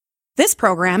This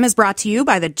program is brought to you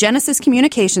by the Genesis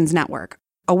Communications Network,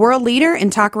 a world leader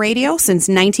in talk radio since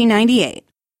 1998.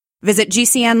 Visit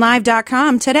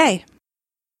GCNlive.com today.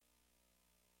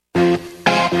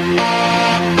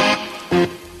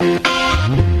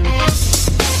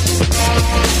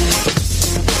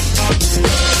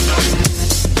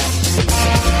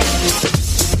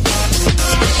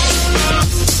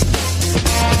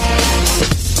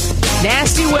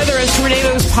 Nasty weather and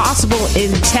tornadoes possible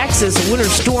in Texas. A winter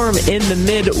storm in the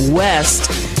Midwest.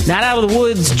 Not out of the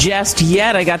woods just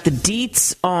yet. I got the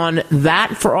deets on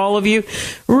that for all of you.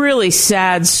 Really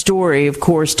sad story, of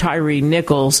course, Tyree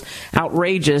Nichols.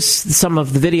 Outrageous. Some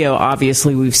of the video,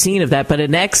 obviously, we've seen of that. But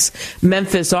an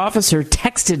ex-Memphis officer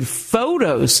texted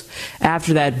photos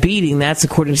after that beating. That's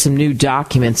according to some new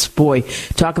documents. Boy,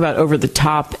 talk about over the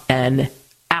top and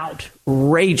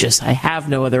outrageous. I have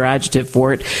no other adjective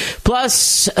for it.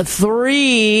 Plus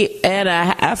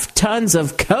 3.5 tons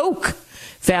of coke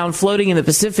found floating in the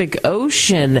Pacific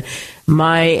Ocean.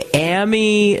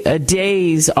 Miami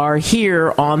days are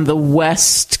here on the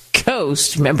West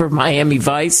Coast. Remember Miami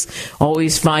Vice?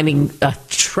 Always finding a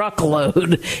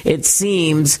truckload, it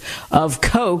seems, of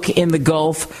coke in the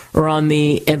Gulf or on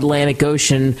the Atlantic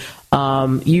Ocean,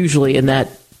 usually in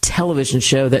that television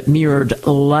show that mirrored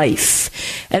life.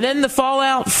 And then the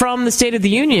fallout from the State of the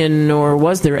Union, or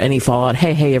was there any fallout?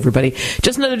 Hey, everybody.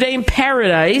 Just another day in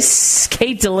paradise.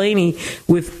 Kate Delaney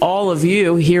with all of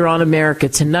you here on America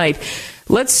Tonight.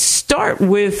 Let's start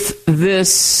with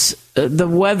this, the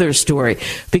weather story,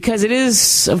 because it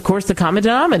is, of course, the common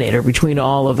denominator between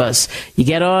all of us. You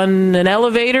get on an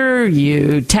elevator,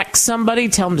 you text somebody,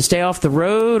 tell them to stay off the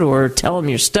road, or tell them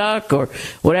you're stuck, or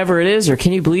whatever it is, or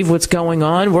can you believe what's going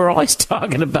on? We're always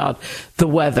talking about the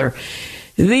weather.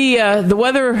 The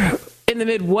weather in the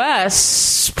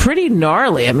Midwest, pretty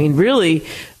gnarly. I mean, really,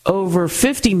 over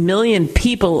 50 million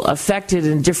people affected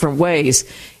in different ways.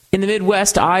 In the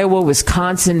Midwest, Iowa,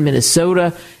 Wisconsin,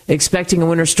 Minnesota, expecting a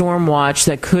winter storm watch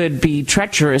that could be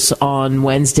treacherous on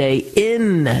Wednesday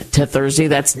into Thursday.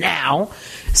 That's now.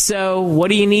 So what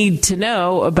do you need to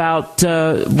know about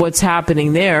what's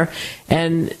happening there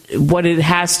and what it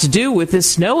has to do with the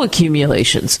snow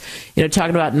accumulations? You know,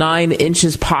 talking about 9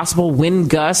 inches possible, wind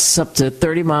gusts up to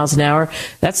 30 miles an hour.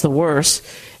 That's the worst.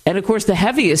 And, of course, the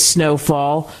heaviest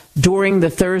snowfall during the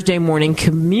Thursday morning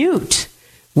commute,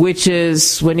 which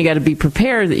is when you got to be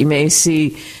prepared that you may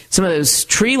see some of those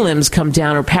tree limbs come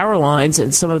down or power lines,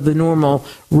 and some of the normal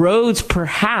roads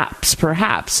perhaps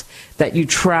that you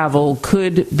travel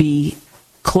could be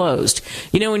closed.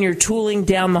 You know, when you're tooling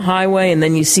down the highway and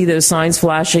then you see those signs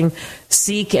flashing,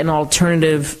 seek an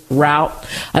alternative route.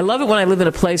 I love it when I live in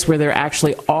a place where there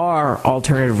actually are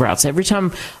alternative routes. Every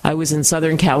time I was in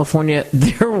Southern California,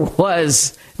 there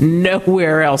was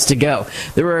nowhere else to go.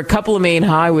 There were a couple of main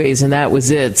highways, and that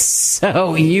was it.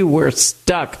 So you were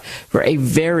stuck for a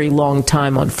very long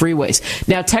time on freeways.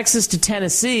 Now, Texas to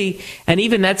Tennessee, and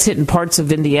even that's hitting parts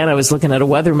of Indiana. I was looking at a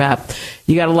weather map.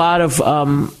 You got a lot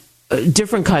of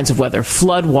different kinds of weather,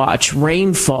 flood watch,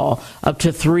 rainfall up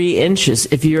to 3 inches.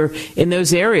 If you're in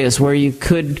those areas where you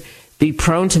could be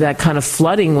prone to that kind of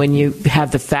flooding when you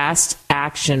have the fast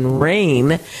action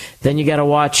rain, then you got to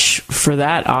watch for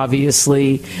that,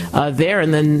 obviously, there.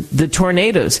 And then the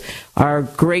tornadoes. Our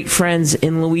great friends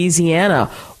in Louisiana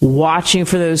watching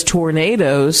for those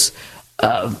tornadoes.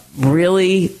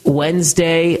 Really,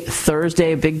 Wednesday,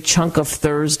 Thursday, a big chunk of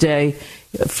Thursday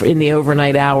in the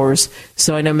overnight hours.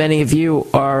 So I know many of you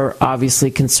are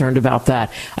obviously concerned about that.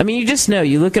 I mean, you just know,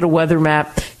 you look at a weather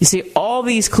map, you see all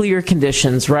these clear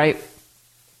conditions, right?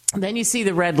 Then you see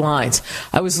the red lines.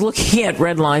 I was looking at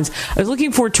red lines. I was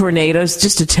looking for tornadoes,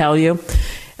 just to tell you.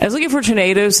 I was looking for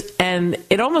tornadoes, and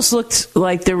it almost looked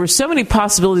like there were so many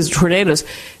possibilities of tornadoes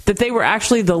that they were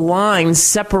actually the lines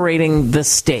separating the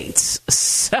states.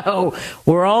 So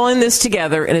we're all in this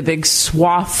together in a big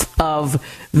swath of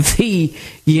the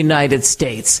United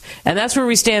States. And that's where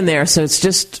we stand there. So it's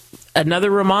just another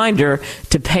reminder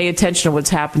to pay attention to what's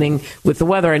happening with the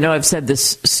weather. I know I've said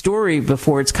this story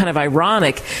before. It's kind of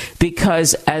ironic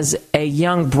because as a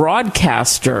young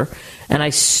broadcaster, and I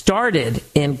started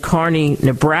in Kearney,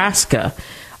 Nebraska,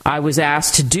 I was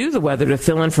asked to do the weather, to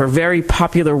fill in for a very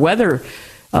popular weather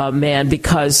man,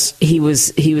 because he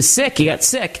was sick. He got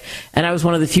sick. And I was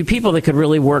one of the few people that could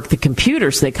really work the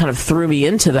computer. So they kind of threw me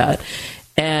into that.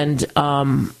 And,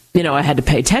 you know, I had to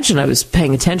pay attention. I was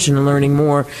paying attention and learning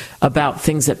more about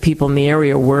things that people in the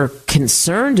area were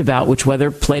concerned about, which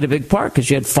weather played a big part, because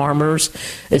you had farmers,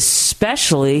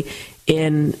 especially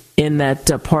in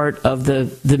that part of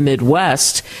the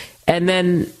Midwest. And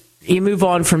then you move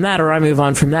on from that, or I move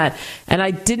on from that. And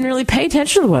I didn't really pay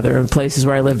attention to the weather in places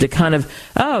where I lived. It kind of,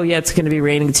 oh, yeah, it's going to be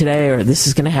raining today, or this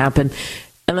is going to happen.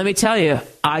 And let me tell you,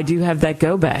 I do have that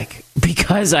go back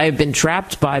because I have been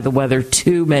trapped by the weather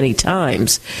too many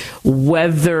times.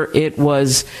 Whether it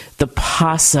was the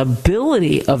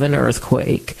possibility of an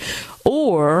earthquake,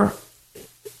 or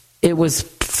it was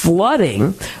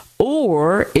flooding,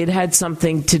 or it had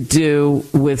something to do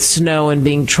with snow and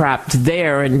being trapped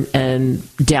there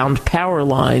and downed power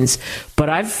lines. But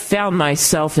I've found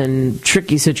myself in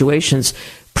tricky situations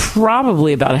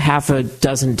probably about a half a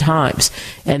dozen times.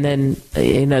 And then,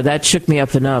 that shook me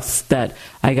up enough that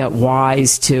I got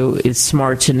wise to, it's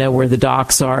smart to know where the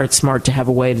docks are. It's smart to have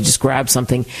a way to just grab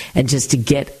something and just to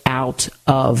get out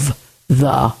of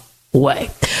the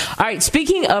way. All right,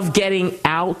 speaking of getting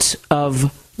out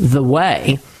of the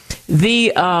way,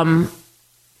 it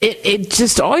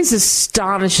just always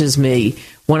astonishes me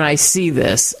when I see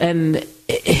this. And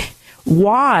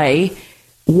why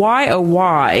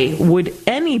would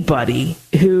anybody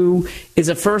who is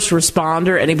a first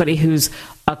responder, anybody who's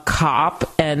a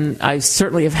cop, and I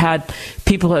certainly have had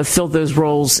people who have filled those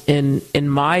roles in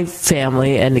my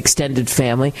family and extended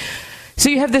family. So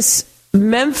you have this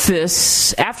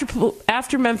Memphis,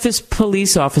 after Memphis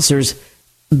police officers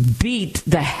beat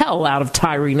the hell out of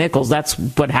Tyree Nichols. That's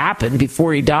what happened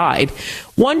before he died.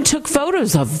 One took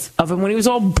photos of him when he was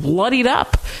all bloodied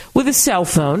up with a cell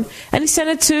phone, and he sent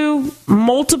it to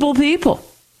multiple people.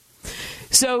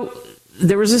 So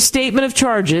there was a statement of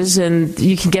charges, and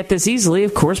you can get this easily,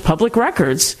 of course, public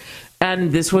records.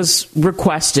 And this was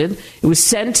requested. It was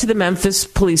sent to the Memphis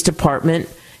Police Department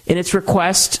in its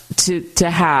request to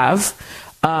have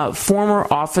former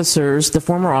officers,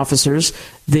 four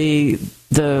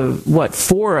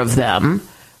of them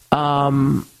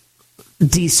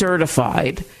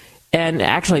decertified, and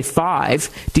actually 5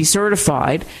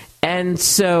 decertified. And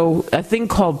so a thing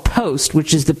called POST,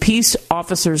 which is the Peace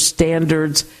Officers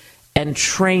Standards and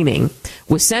Training,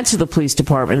 was sent to the police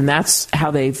department, and that's how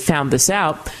they found this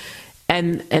out.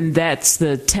 And that's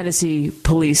the Tennessee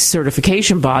Police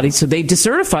Certification Body. So they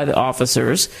decertify the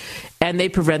officers, and they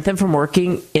prevent them from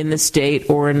working in the state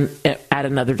or at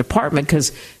another department,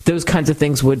 because those kinds of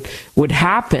things would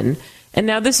happen. And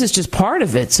now this is just part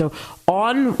of it. So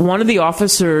on one of the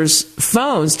officers'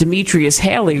 phones, Demetrius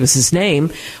Haley was his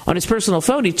name, on his personal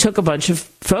phone, he took a bunch of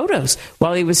photos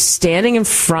while he was standing in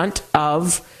front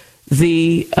of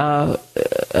in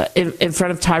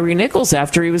front of Tyree Nichols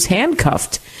after he was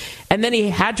handcuffed. And then he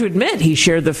had to admit he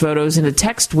shared the photos in a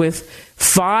text with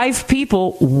 5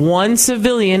 people, 1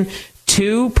 civilian,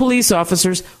 2 police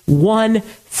officers, 1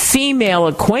 female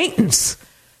acquaintance.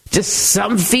 Just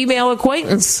some female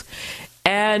acquaintance.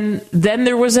 And then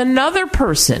there was another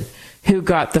person who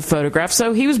got the photograph.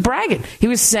 So he was bragging. He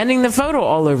was sending the photo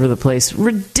all over the place.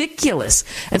 Ridiculous.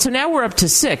 And so now we're up to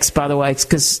 6, by the way,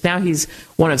 because now he's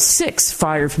one of 6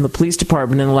 fired from the police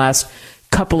department in the last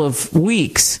couple of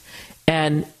weeks.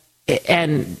 And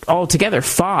altogether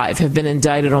 5 have been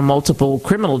indicted on multiple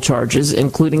criminal charges,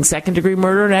 including second-degree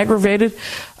murder and aggravated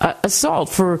assault,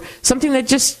 for something that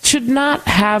just should not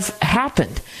have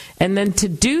happened. And then to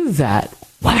do that,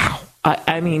 wow.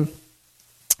 I mean,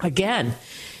 again,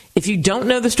 if you don't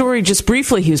know the story, just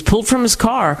briefly, he was pulled from his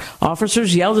car.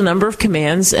 Officers yelled a number of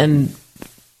commands and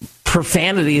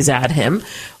profanities at him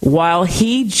while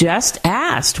he just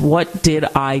asked, "What did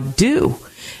I do?"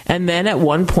 And then at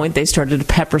one point they started to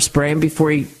pepper spray him before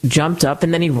he jumped up,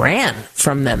 and then he ran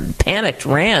from them, panicked,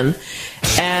 ran,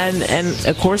 and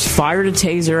of course fired a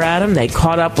taser at him. They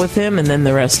caught up with him, and then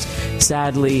the rest,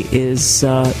 sadly, is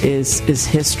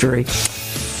history.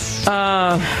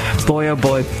 Boy, oh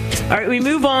boy. All right, we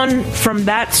move on from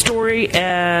that story,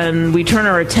 and we turn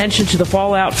our attention to the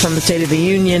fallout from the State of the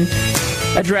Union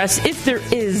address, if there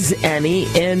is any,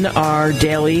 in our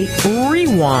daily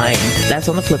rewind. That's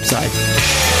on the flip side.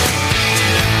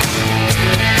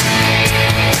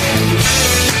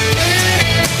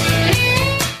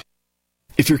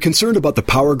 If you're concerned about the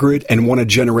power grid and want to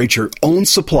generate your own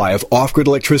supply of off-grid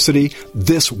electricity,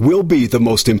 this will be the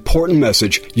most important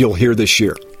message you'll hear this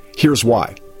year. Here's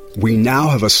why. We now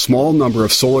have a small number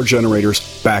of solar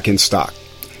generators back in stock.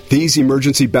 These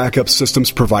emergency backup systems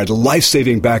provide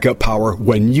life-saving backup power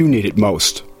when you need it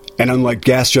most. And unlike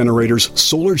gas generators,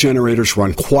 solar generators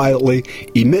run quietly,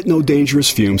 emit no dangerous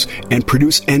fumes, and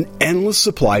produce an endless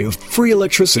supply of free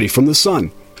electricity from the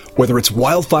sun. Whether it's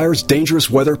wildfires, dangerous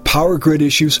weather, power grid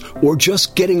issues, or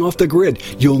just getting off the grid,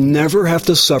 you'll never have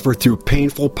to suffer through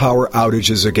painful power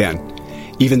outages again.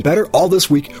 Even better, all this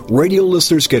week, radio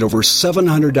listeners get over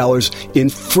 $700 in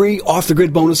free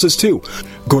off-the-grid bonuses, too.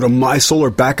 Go to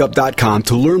mysolarbackup.com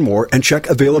to learn more and check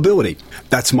availability.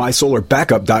 That's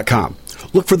mysolarbackup.com.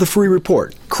 Look for the free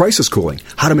report, Crisis Cooling,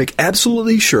 how to make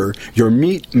absolutely sure your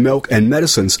meat, milk, and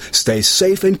medicines stay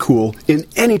safe and cool in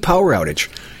any power outage.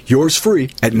 Yours free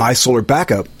at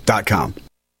mysolarbackup.com.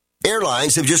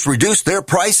 Airlines have just reduced their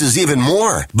prices even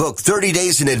more. Book 30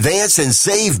 days in advance and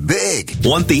save big.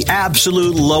 Want the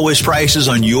absolute lowest prices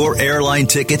on your airline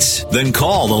tickets? Then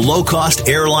call the Low Cost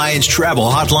Airlines Travel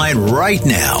Hotline right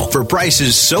now for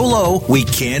prices so low we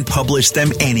can't publish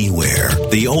them anywhere.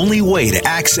 The only way to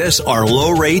access our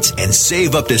low rates and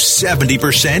save up to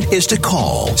 70% is to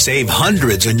call. Save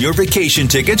hundreds on your vacation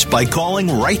tickets by calling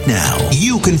right now.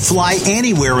 You can fly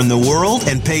anywhere in the world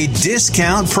and pay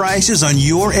discount prices on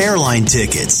your airline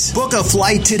tickets. Book a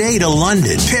flight today to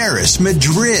London, Paris,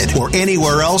 Madrid, or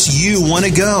anywhere else you want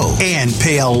to go and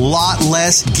pay a lot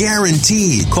less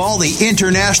guaranteed. Call the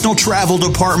International Travel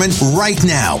Department right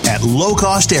now at Low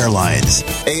Cost Airlines.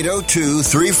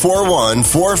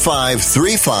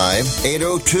 802-341-4535.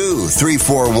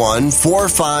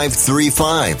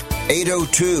 802-341-4535.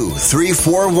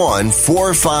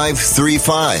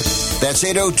 802-341-4535. That's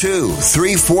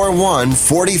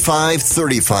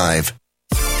 802-341-4535.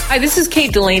 Hi, this is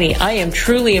Kate Delaney. I am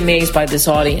truly amazed by this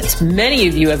audience. Many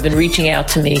of you have been reaching out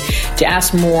to me to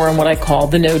ask more on what I call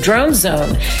the No Drone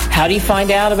Zone. How do you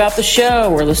find out about the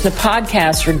show or listen to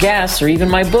podcasts or guests or even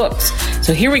my books?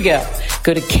 So here we go.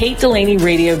 Go to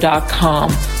KateDelaneyRadio.com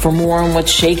for more on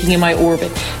what's shaking in my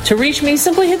orbit. To reach me,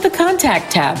 simply hit the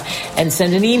contact tab and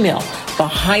send an email.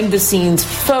 Behind the scenes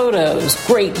photos,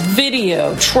 great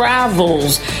video,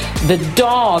 travels, the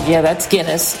dog. Yeah, that's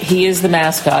Guinness. He is the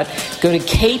mascot. Go to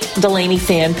Kate Delaney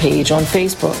fan page on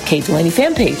Facebook. Kate Delaney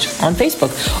fan page on Facebook.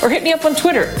 Or hit me up on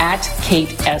Twitter at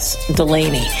Kate S.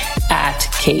 Delaney. At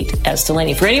Kate S.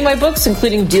 Delaney. For any of my books,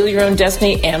 including Deal Your Own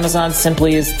Destiny, Amazon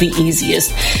simply is the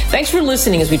easiest. Thanks for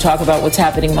listening as we talk about what's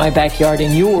happening in my backyard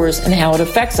and yours and how it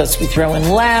affects us. We throw in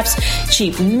laughs,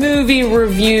 cheap movie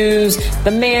reviews,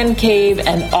 the man cave,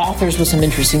 and authors with some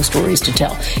interesting stories to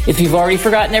tell. If you've already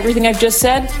forgotten everything I've just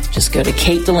said, just go to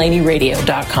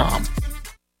KateDelaneyRadio.com.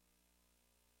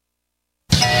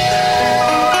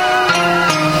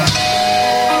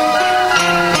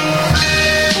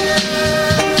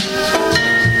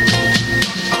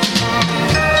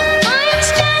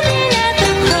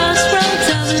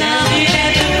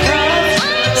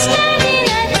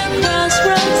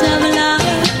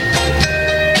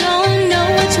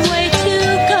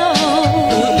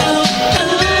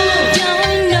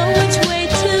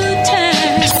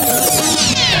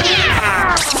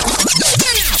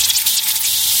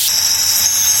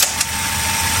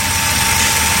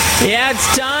 Yeah,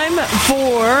 it's time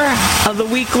for the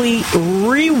weekly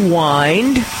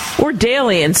rewind, or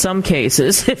daily in some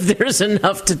cases, if there's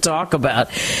enough to talk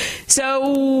about.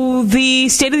 So, the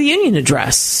State of the Union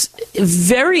address,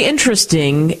 very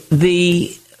interesting.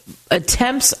 The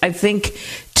attempts, I think,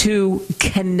 to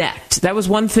connect. That was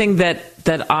one thing that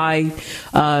I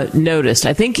noticed.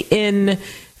 I think in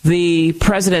the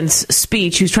president's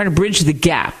speech, he was trying to bridge the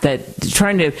gap,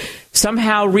 trying to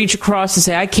somehow reach across to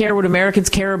say, I care what Americans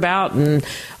care about, and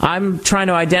I'm trying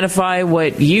to identify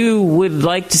what you would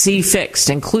like to see fixed,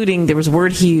 including, there was a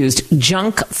word he used,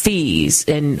 junk fees,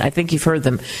 and I think you've heard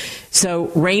them.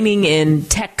 So reining in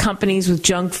tech companies with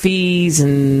junk fees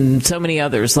and so many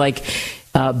others, like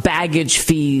baggage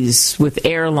fees with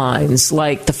airlines,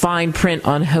 like the fine print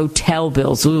on hotel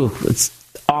bills. Ooh, it's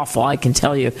awful, I can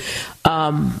tell you.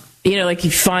 Like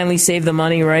you finally save the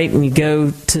money, right? And you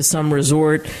go to some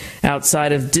resort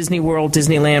outside of Disney World,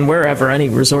 Disneyland, wherever, any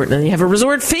resort, and then you have a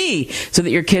resort fee so that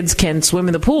your kids can swim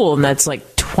in the pool, and that's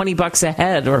like $20 a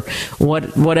head or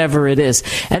whatever it is.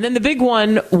 And then the big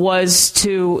one was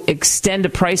to extend a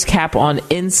price cap on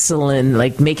insulin,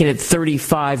 like making it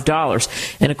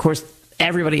 $35. And of course,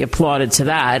 everybody applauded to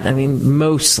that. I mean,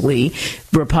 mostly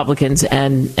Republicans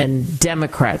and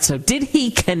Democrats. So did he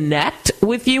connect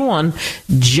with you on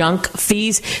junk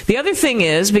fees? The other thing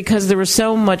is, because there was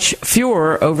so much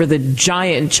furor over the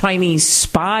giant Chinese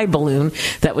spy balloon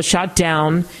that was shot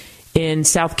down in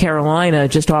South Carolina,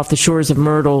 just off the shores of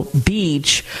Myrtle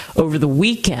Beach over the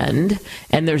weekend,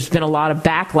 and there's been a lot of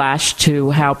backlash to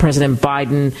how President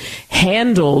Biden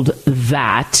handled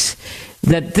that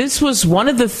this was one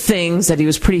of the things that he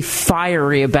was pretty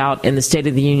fiery about in the State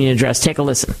of the Union address. Take a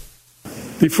listen.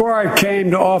 Before I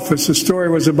came to office, the story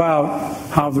was about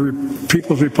how the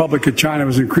People's Republic of China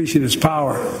was increasing its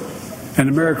power and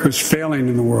America was failing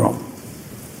in the world.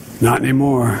 Not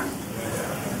anymore.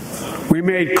 we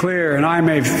made clear, and I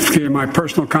made clear in my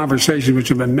personal conversations, which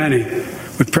have been many,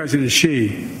 with President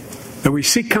Xi, that we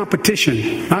seek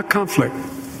competition, not conflict.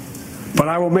 But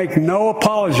I will make no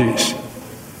apologies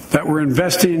that we're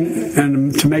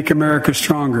investing to make America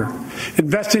stronger,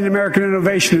 investing in American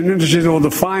innovation and industries that will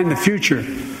define the future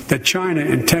that China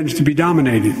intends to be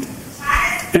dominated,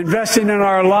 investing in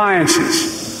our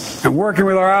alliances and working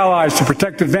with our allies to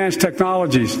protect advanced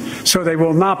technologies so they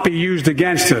will not be used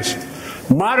against us,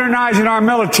 modernizing our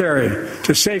military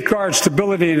to safeguard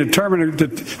stability and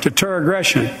deter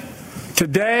aggression.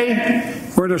 Today,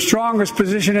 we're in the strongest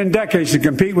position in decades to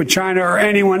compete with China or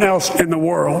anyone else in the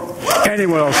world.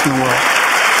 Anyone else in the world.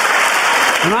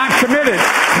 And I'm committed.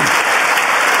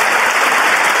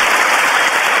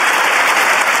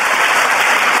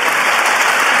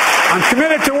 I'm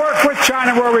committed to work with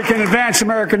China where we can advance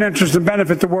American interests and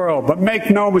benefit the world. But make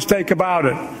no mistake about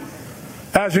it.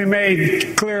 As we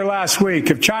made clear last week,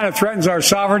 if China threatens our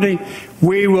sovereignty,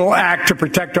 we will act to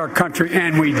protect our country,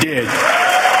 and we did.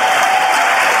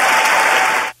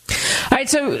 All right,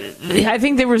 so I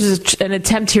think there was an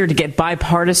attempt here to get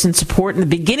bipartisan support. In the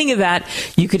beginning of that,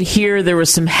 you could hear there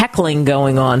was some heckling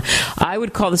going on. I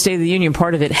would call the State of the Union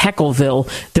part of it Heckleville.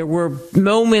 There were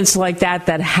moments like that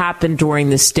happened during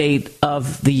the State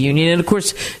of the Union. And, of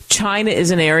course, China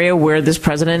is an area where this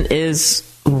president is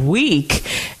weak,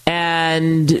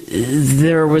 and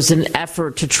there was an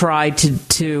effort to try to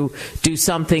do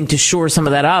something to shore some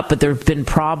of that up, but there have been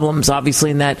problems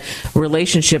obviously in that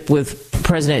relationship with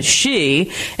President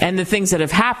Xi and the things that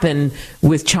have happened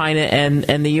with China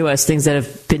and the U.S., things that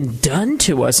have been done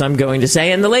to us, I'm going to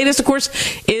say. And the latest, of course,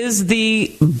 is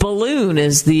the balloon,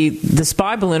 is the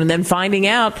spy balloon, and then finding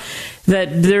out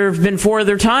that there have been 4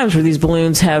 other times where these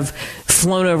balloons have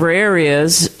flown over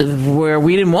areas where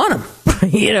we didn't want them.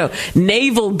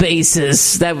 Naval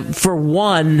bases, that for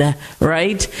one,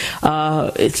 right?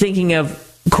 Thinking of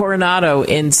Coronado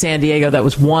in San Diego, that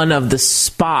was one of the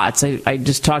spots. I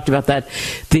just talked about that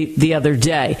the other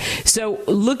day. So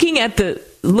looking at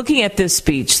this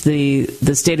speech,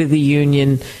 the State of the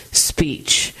Union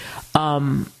speech,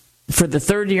 for the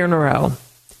third year in a row,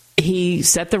 he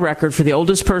set the record for the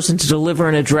oldest person to deliver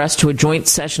an address to a joint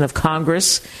session of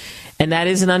Congress. And that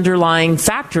is an underlying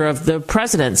factor of the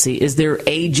presidency. Is there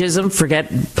ageism?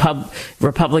 Forget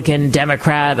Republican,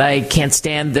 Democrat, I can't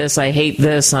stand this, I hate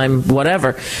this, I'm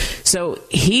whatever. So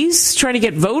he's trying to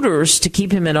get voters to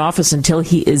keep him in office until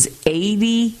he is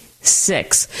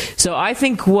 86. So I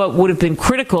think what would have been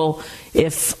critical,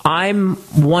 if I'm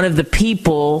one of the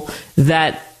people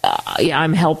that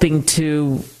I'm helping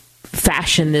to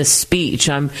fashion this speech,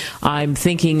 I'm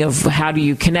thinking of how do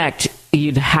you connect?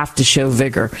 You'd have to show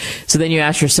vigor. So then you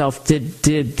ask yourself, did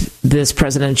this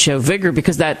president show vigor?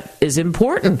 Because that is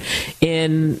important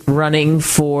in running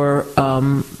for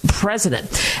president.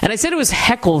 And I said it was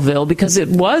Heckleville because it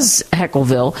was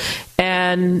Heckleville.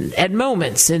 And at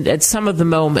moments, at some of the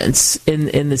moments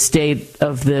in the State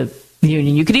of the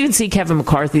Union, you could even see Kevin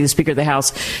McCarthy, the Speaker of the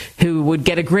House, who would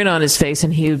get a grin on his face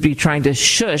and he would be trying to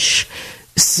shush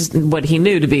what he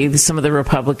knew to be some of the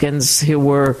Republicans who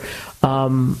were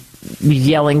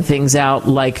yelling things out,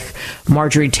 like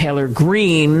Marjorie Taylor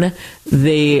Greene,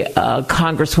 the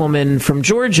congresswoman from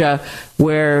Georgia,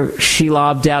 where she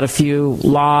lobbed out a few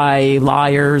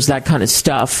liars, that kind of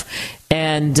stuff.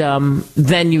 And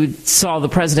then you saw the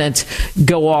president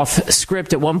go off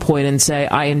script at one point and say,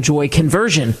 I enjoy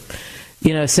conversion.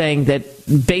 Saying that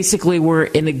basically we're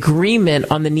in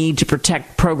agreement on the need to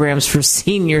protect programs for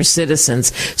senior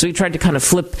citizens. So he tried to kind of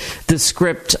flip the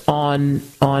script on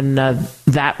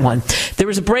that one. There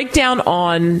was a breakdown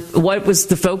on what was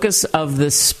the focus of the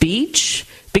speech,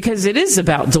 because it is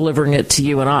about delivering it to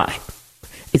you and I.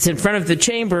 It's in front of the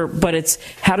chamber, but it's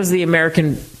how do the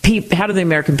American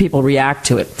people react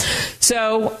to it?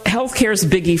 So healthcare is a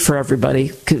biggie for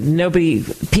everybody.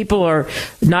 People are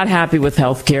not happy with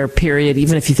healthcare, period,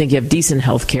 even if you think you have decent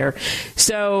healthcare.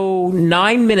 So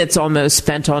 9 minutes almost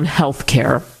spent on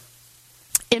healthcare.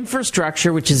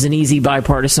 Infrastructure, which is an easy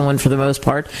bipartisan one for the most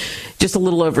part, just a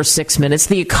little over 6 minutes.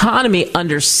 The economy,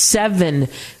 under 7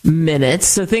 minutes.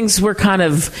 So things were kind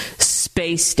of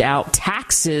spaced out.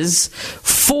 Taxes,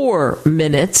 4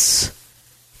 minutes.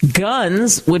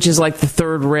 Guns, which is like the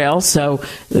third rail, so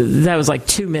that was like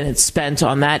 2 minutes spent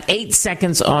on that. 8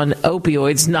 seconds on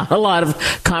opioids, not a lot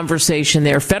of conversation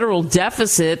there. Federal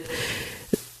deficit,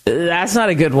 that's not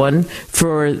a good one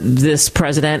for this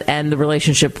president and the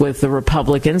relationship with the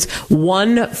Republicans.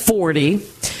 140.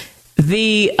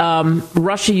 The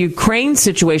Russia-Ukraine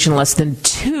situation, less than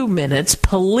 2 minutes.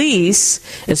 Police,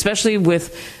 especially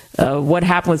with what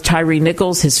happened with Tyree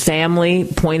Nichols. His family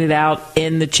pointed out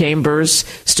in the chambers,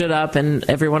 stood up, and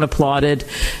everyone applauded.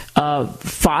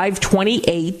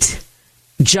 528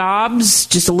 jobs,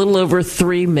 just a little over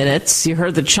 3 minutes. You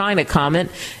heard the China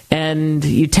comment, and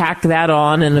you tack that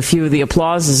on and a few of the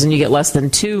applauses, and you get less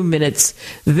than 2 minutes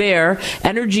there.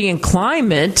 Energy and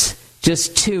climate,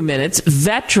 just 2 minutes.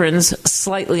 Veterans,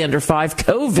 slightly under 5.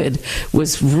 COVID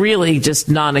was really just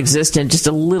non-existent, just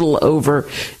a little over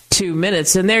 2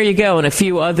 minutes. And there you go. And a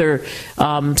few other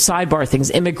sidebar things.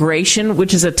 Immigration,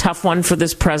 which is a tough one for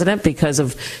this president because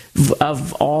of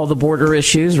all the border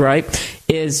issues, right,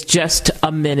 is just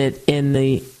a minute in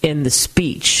the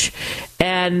speech.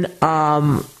 And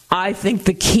I think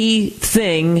the key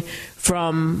thing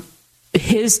from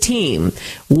his team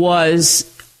was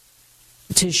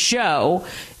to show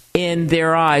in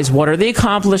their eyes what are the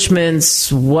accomplishments,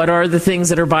 what are the things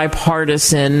that are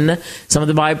bipartisan, some of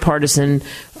the bipartisan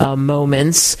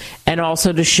moments, and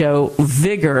also to show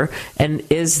vigor. And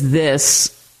is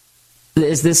this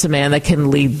a man that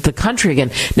can lead the country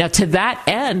again? Now, to that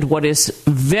end, what is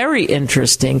very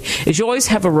interesting is you always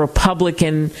have a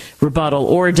Republican rebuttal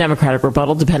or a Democratic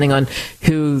rebuttal, depending on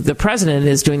who the president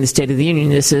is doing the State of the Union.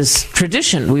 This is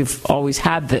tradition. We've always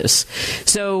had this.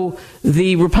 So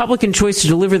the Republican choice to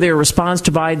deliver their response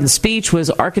to Biden's speech was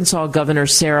Arkansas Governor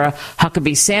Sarah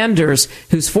Huckabee Sanders,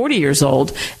 who's 40 years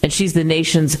old, and she's the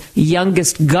nation's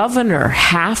youngest governor,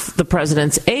 half the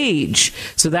president's age.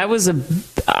 So that was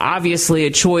obviously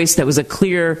a choice that was a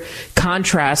clear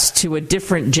contrast to a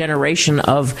different generation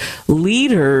of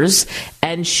leaders.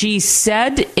 And she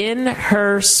said in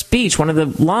her speech, one of the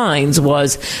lines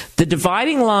was, the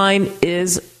dividing line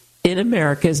in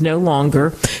America is no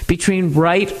longer between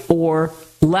right or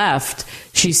left.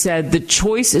 She said the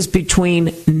choice is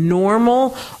between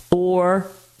normal or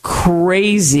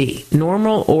crazy.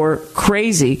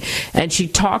 And she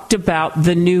talked about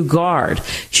the new guard.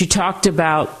 She talked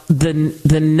about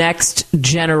the next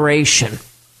generation.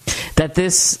 That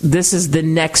this is the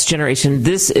next generation.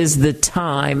 This is the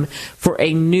time for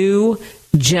a new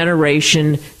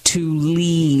generation to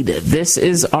lead. This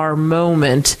is our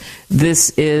moment.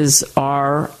 This is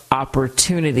our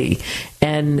opportunity.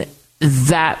 And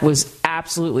that was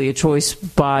absolutely a choice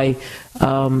by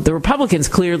the Republicans,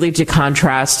 clearly, to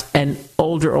contrast an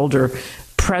older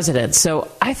president.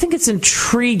 So I think it's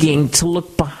intriguing to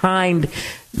look behind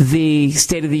the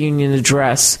State of the Union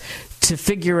address to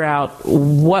figure out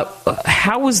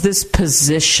how was this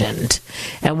positioned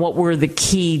and what were the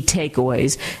key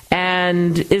takeaways,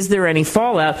 and is there any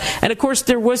fallout? And of course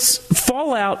there was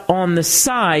fallout on the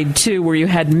side too, where you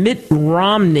had Mitt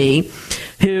Romney,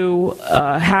 who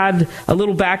had a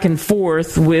little back and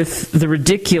forth with the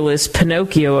ridiculous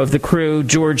Pinocchio of the crew,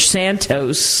 George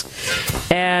Santos.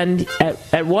 And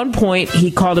at one point,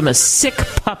 he called him a sick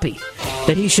puppy,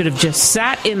 that he should have just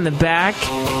sat in the back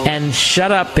and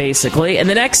shut up, basically. And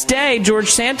the next day, George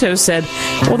Santos said,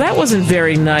 well, that wasn't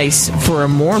very nice for a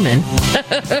Mormon,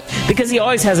 because he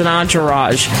always has an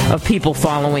entourage of people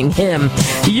following him.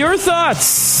 Your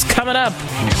thoughts coming up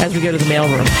as we go to the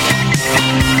mailroom.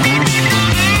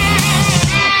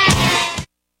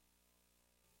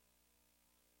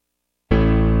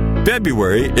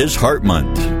 February is Heart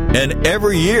Month, and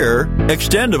every year,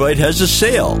 Extendivite has a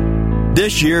sale.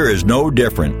 This year is no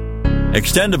different.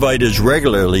 Extendivite is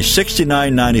regularly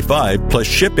 $69.95 plus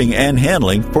shipping and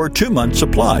handling for a 2-month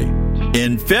supply.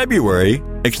 In February,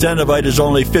 Extendivite is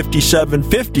only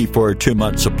 $57.50 for a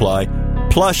 2-month supply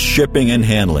plus shipping and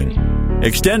handling.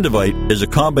 Extendivite is a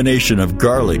combination of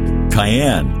garlic,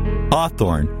 cayenne,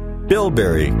 hawthorn,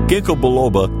 bilberry, ginkgo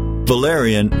biloba,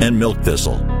 valerian, and milk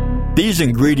thistle. These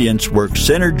ingredients work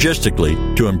synergistically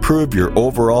to improve your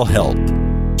overall health.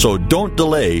 So don't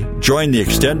delay. Join the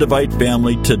Extendivite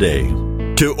family today.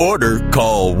 To order,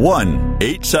 call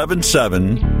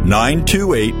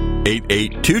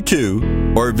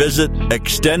 1-877-928-8822 or visit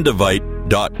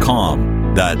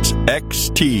extendivite.com. That's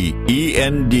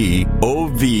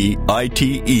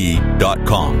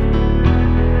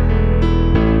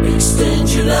XTENDOVITE.com.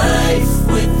 Extend your life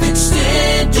with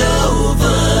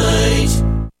Extendovite.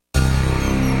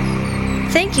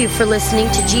 Thank you for listening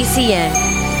to GCN.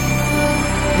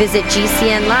 Visit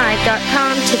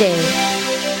GCNlive.com today.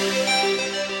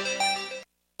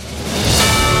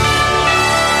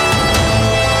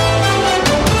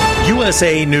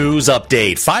 USA News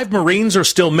Update. 5 Marines are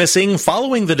still missing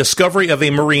following the discovery of a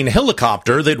Marine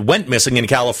helicopter that went missing in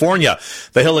California.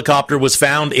 The helicopter was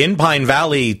found in Pine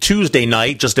Valley Tuesday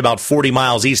night, just about 40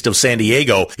 miles east of San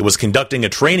Diego. It was conducting a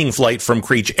training flight from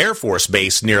Creech Air Force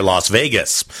Base near Las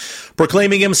Vegas.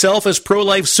 Proclaiming himself as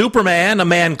pro-life Superman, a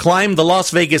man climbed the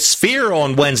Las Vegas Sphere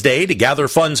on Wednesday to gather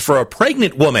funds for a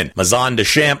pregnant woman. Mazan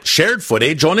Deschamps shared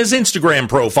footage on his Instagram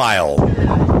profile.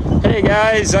 Hey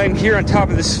guys, I'm here on top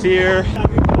of the Sphere.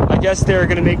 I guess they're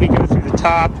going to make me go through the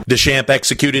top. Deschamps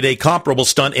executed a comparable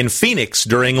stunt in Phoenix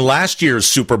during last year's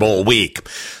Super Bowl week.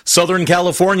 Southern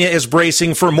California is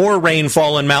bracing for more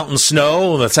rainfall and mountain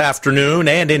snow this afternoon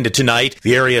and into tonight.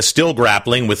 The area is still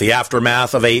grappling with the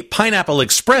aftermath of a Pineapple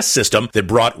Express system that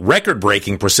brought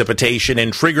record-breaking precipitation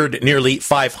and triggered nearly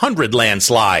 500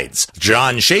 landslides.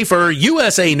 John Schaefer,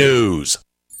 USA News.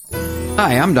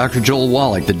 Hi, I'm Dr. Joel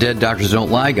Wallach, the Dead Doctors Don't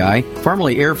Lie guy,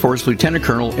 formerly Air Force Lieutenant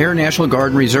Colonel, Air National Guard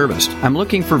and Reservist. I'm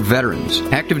looking for veterans,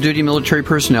 active duty military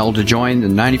personnel to join the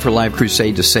 90 for Life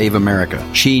crusade to save America.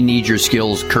 She needs your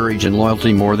skills, courage, and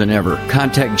loyalty more than ever.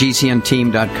 Contact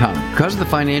GCNteam.com. Because of the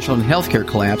financial and healthcare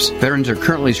collapse, veterans are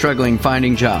currently struggling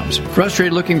finding jobs.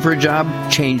 Frustrated looking for a job?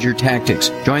 Change your tactics.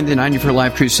 Join the 90 for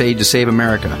Life crusade to save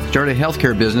America. Start a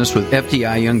healthcare business with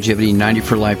FDI Longevity 90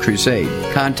 for Life crusade.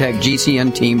 Contact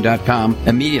GCNteam.com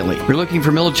immediately. We're looking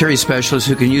for military specialists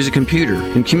who can use a computer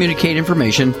and communicate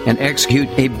information and execute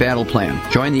a battle plan.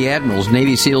 Join the admirals,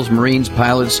 Navy SEALs, Marines,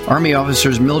 pilots, Army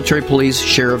officers, military police,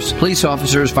 sheriffs, police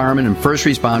officers, firemen, and first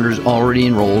responders already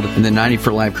enrolled in the 90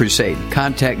 for Life crusade.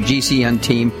 Contact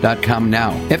GCNteam.com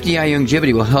now. FDI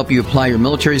Longevity will help you apply your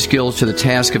military skills to the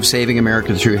task of saving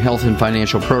America through health and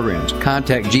financial programs.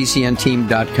 Contact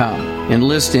GCNteam.com.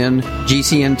 Enlist in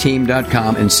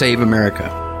GCNteam.com and save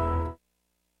America.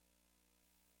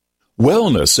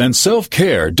 Wellness and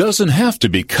self-care doesn't have to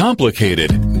be complicated.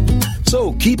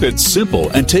 So keep it simple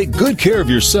and take good care of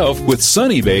yourself with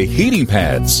Sunny Bay heating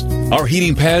pads. Our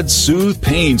heating pads soothe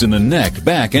pains in the neck,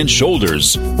 back, and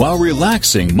shoulders while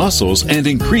relaxing muscles and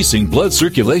increasing blood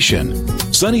circulation.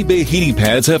 Sunny Bay heating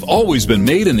pads have always been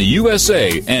made in the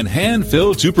USA and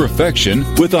hand-filled to perfection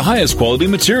with the highest quality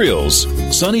materials.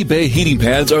 Sunny Bay heating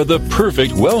pads are the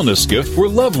perfect wellness gift for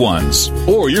loved ones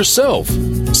or yourself.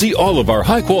 See all of our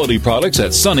high-quality products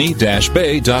at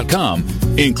sunny-bay.com,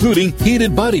 including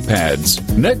heated body pads,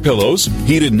 neck pillows,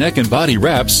 heated neck and body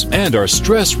wraps, and our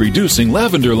stress-reducing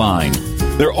lavender line.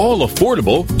 They're all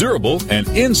affordable, durable, and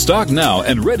in stock now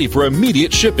and ready for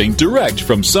immediate shipping direct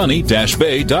from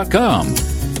sunny-bay.com.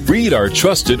 Read our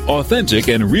trusted, authentic,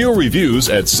 and real reviews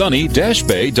at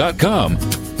sunny-bay.com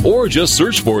or just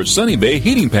search for Sunny Bay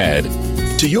Heating Pad.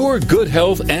 To your good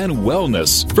health and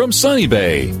wellness from Sunny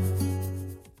Bay.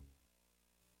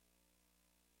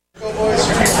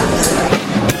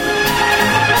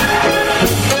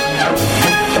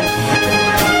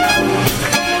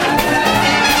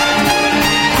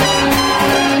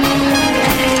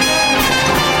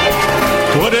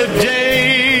 What a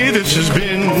day this has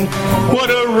been. What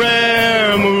a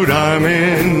rare mood I'm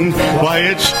in. Why,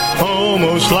 it's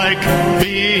almost like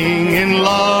being in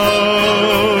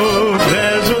love.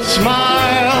 There's a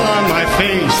smile on my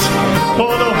face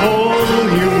for the whole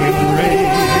human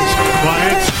race. Why,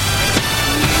 it's...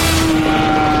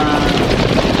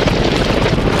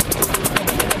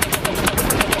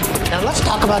 Now let's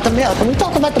talk about the mail. Can we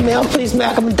talk about the mail, please,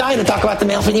 Mac? I'm dying to talk about the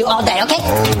mail for you all day, okay?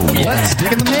 Oh, yeah. Let's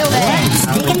dig in the mailbag. Let's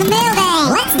dig in the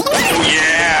mailbag. Let's dig in the mailbag.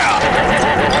 Yeah!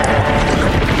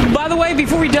 By the way,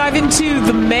 before we dive into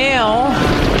the mail,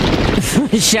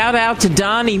 shout out to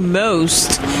Donnie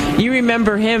Most. You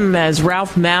remember him as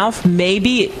Ralph Mouth,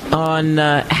 maybe, on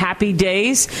Happy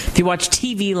Days, if you watch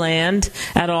TV Land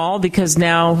at all, because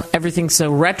now everything's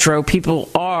so retro.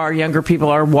 Younger people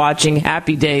are watching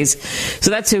Happy Days. So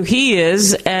that's who he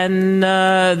is, and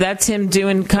that's him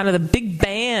doing kind of the big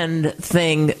band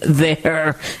thing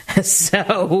there.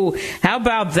 So how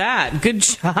about that? Good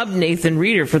job, Nathan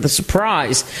Reeder, for the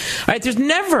surprise. All right, there's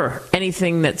never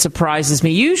anything that surprises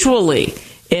me, usually,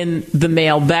 in the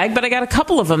mailbag, but I got a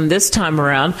couple of them this time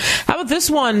around. How about this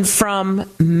one from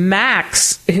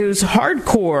Max, who's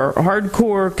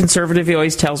hardcore conservative. He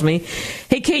always tells me,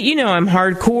 "Hey, Kate, you know I'm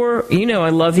hardcore. You know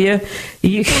I love you."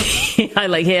 He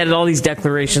added all these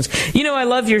declarations. You know I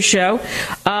love your show,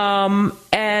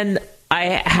 and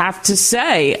I have to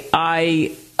say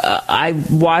I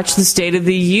watched the State of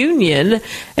the Union,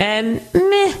 and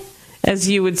meh, as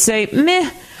you would say, meh.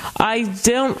 I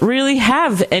don't really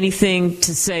have anything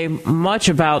to say much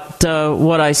about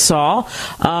what I saw.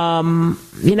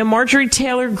 Marjorie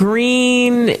Taylor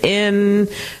Greene in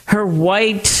her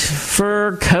white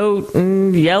fur coat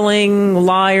and yelling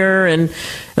liar, and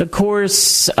Of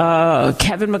course,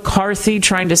 Kevin McCarthy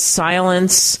trying to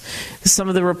silence some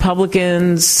of the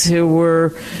Republicans who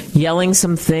were yelling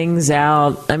some things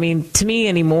out. I mean, to me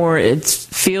anymore, it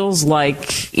feels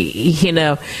like,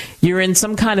 you're in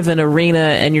some kind of an arena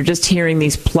and you're just hearing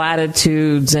these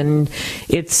platitudes, and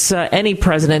it's any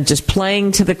president just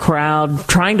playing to the crowd,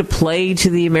 trying to play to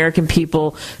the American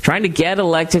people, trying to get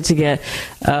elected to get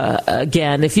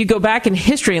again. If you go back in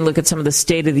history and look at some of the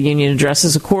State of the Union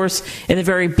addresses, of course, in the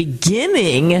very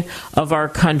beginning of our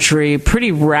country,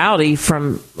 pretty rowdy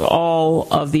from all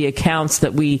of the accounts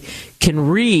that we can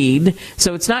read.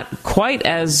 So it's not quite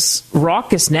as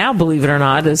raucous now, believe it or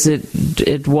not, as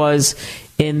it was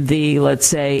in the, let's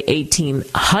say,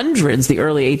 1800s, the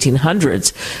early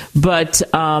 1800s. But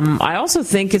I also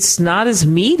think it's not as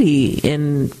meaty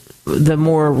in the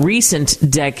more recent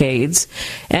decades.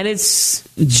 And it's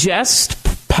just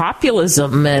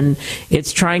populism, and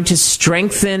it's trying to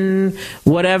strengthen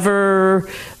whatever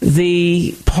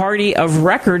the party of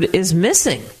record is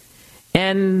missing.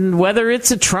 And whether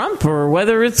it's a Trump or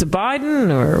whether it's a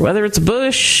Biden or whether it's a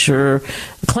Bush or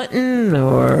Clinton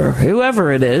or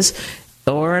whoever it is,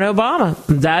 or an Obama,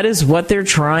 that is what they're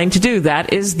trying to do.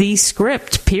 That is the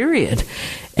script, period.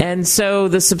 And so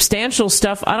the substantial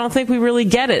stuff, I don't think we really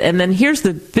get it. And then here's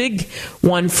the big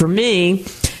one for me.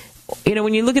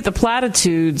 When you look at the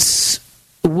platitudes,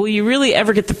 will you really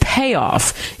ever get the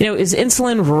payoff? Is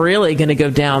insulin really going to go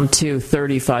down to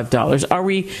 $35? Are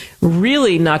we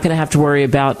really not going to have to worry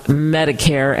about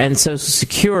Medicare and Social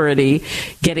Security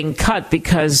getting cut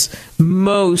because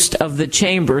most of the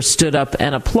chamber stood up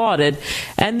and applauded?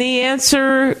 And the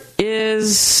answer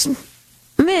is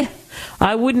meh.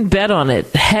 I wouldn't bet on it.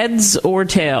 Heads or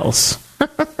tails.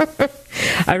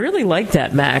 I really like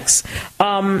that, Max.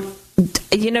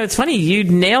 It's funny, you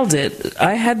nailed it.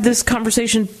 I had this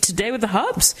conversation today with the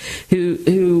Hubs,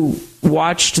 who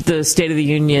watched the State of the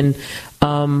Union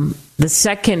the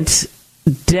second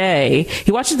day.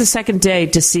 He watched it the second day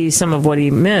to see some of what he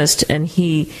missed, and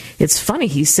it's funny,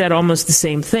 he said almost the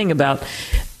same thing about,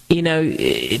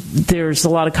 there's a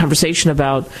lot of conversation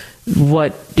about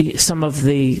what some of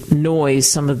the noise,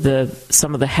 some of the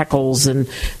heckles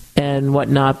and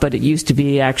whatnot, but it used to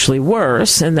be actually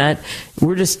worse, and that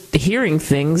we're just hearing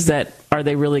things that, are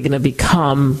they really going to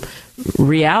become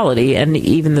reality? And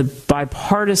even the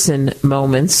bipartisan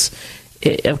moments,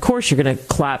 of course you're going to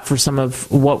clap for some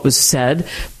of what was said,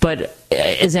 but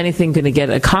is anything going to get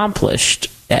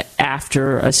accomplished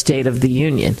after a State of the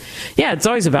Union? Yeah, it's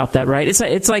always about that, right?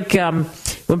 It's like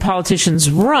when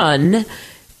politicians run,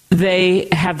 they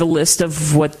have the list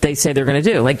of what they say they're going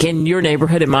to do. Like in your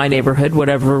neighborhood, in my neighborhood,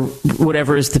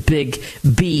 whatever is the big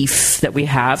beef that we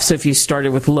have. So if you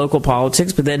started with local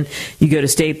politics, but then you go to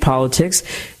state politics,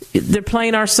 they're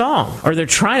playing our song, or they're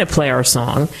trying to play our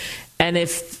song. And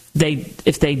if they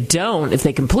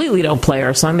completely don't play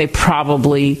our song, they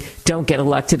probably don't get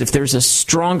elected if there's a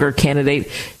stronger candidate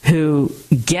who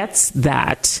gets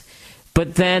that.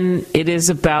 But then it is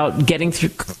about cutting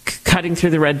through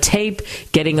the red tape,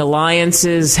 getting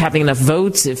alliances, having enough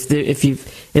votes. If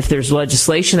there's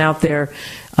legislation out there,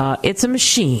 it's a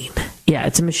machine. Yeah,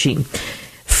 it's a machine.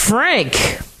 Frank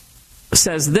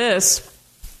says this.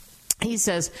 He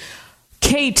says,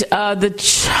 Kate, the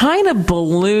China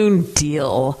balloon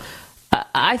deal,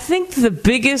 I think the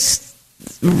biggest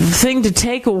thing to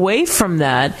take away from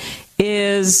that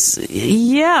is,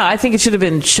 I think it should have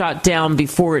been shot down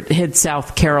before it hit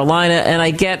South Carolina. And I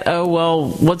get,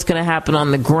 what's going to happen on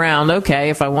the ground?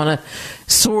 Okay, if I want to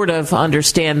sort of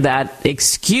understand that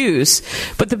excuse.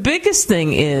 But the biggest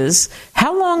thing is,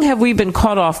 how long have we been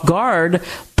caught off guard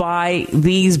by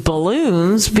these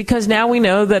balloons? Because now we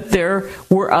know that there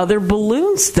were other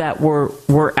balloons that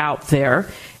were out there.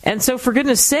 And so, for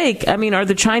goodness sake, are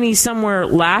the Chinese somewhere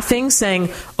laughing, saying,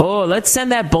 let's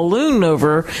send that balloon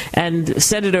over and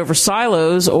send it over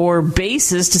silos or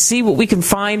bases to see what we can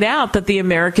find out that the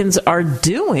Americans are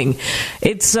doing?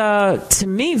 It's, to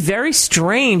me, very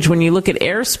strange when you look at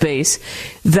airspace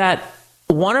that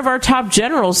one of our top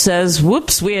generals says,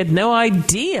 whoops, we had no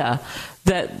idea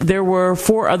that there were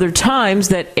 4 other times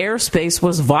that airspace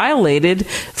was violated,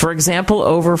 for example,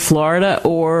 over Florida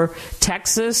or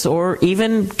Texas or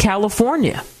even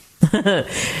California.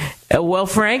 Well,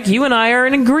 Frank, you and I are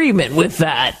in agreement with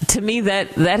that. To me,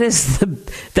 that is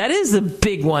the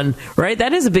big one, right?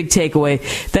 That is a big takeaway.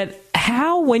 That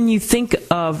how, when you think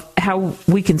of how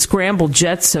we can scramble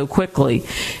jets so quickly,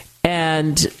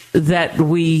 and that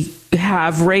we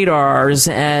have radars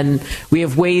and we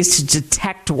have ways to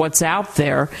detect what's out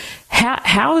there,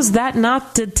 how is that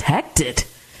not detected?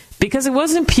 Because it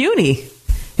wasn't puny.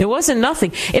 It wasn't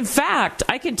nothing. In fact,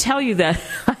 I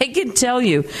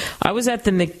was at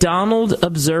the McDonald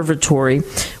Observatory,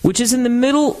 which is in the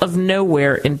middle of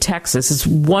nowhere in Texas. It's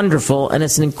wonderful, and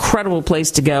it's an incredible place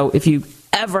to go. If you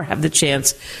ever have the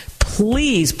chance,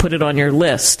 please put it on your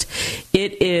list.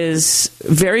 It is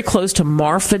very close to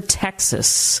Marfa,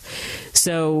 Texas.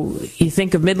 So you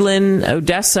think of Midland,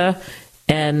 Odessa,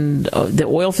 and the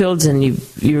oil fields, and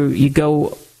you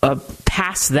go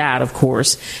past that, of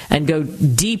course, and go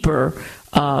deeper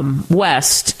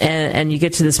west, and you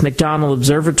get to this McDonald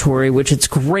Observatory, which it's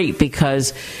great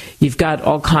because you've got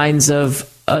all kinds of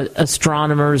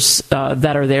astronomers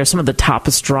that are there, some of the top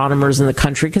astronomers in the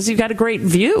country, because you've got a great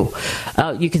view.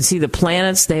 You can see the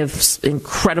planets. They have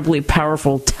incredibly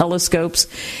powerful telescopes.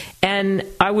 And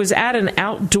I was at an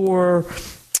outdoor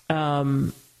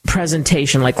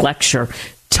presentation, like lecture,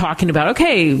 talking about,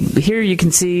 okay, here you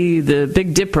can see the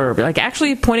Big Dipper, like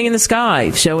actually pointing in the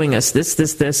sky, showing us this.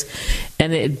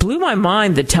 And it blew my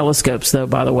mind, the telescopes, though,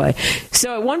 by the way.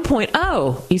 So at one point,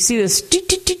 you see this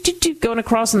going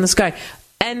across in the sky.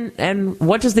 And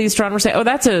what does the astronomer say? Oh,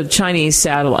 that's a Chinese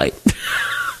satellite.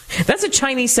 That's a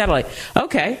Chinese satellite.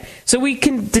 Okay, so we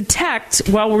can detect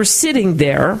while we're sitting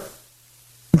there,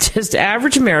 just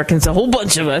average Americans, a whole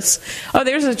bunch of us,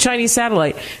 there's a Chinese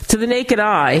satellite to the naked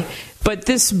eye. But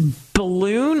this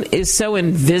balloon is so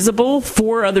invisible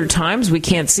 4 other times we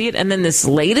can't see it. And then this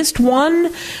latest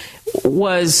one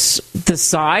was the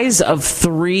size of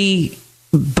 3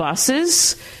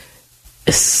 buses.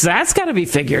 That's got to be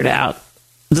figured out.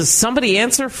 Does somebody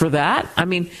answer for that? I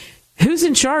mean, who's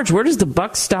in charge? Where does the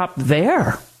buck stop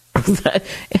there?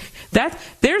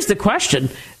 There's the question.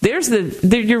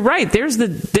 You're right. There's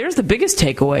the biggest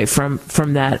takeaway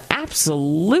from that.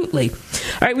 Absolutely. All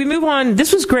right, we move on.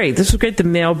 This was great. The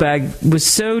mailbag was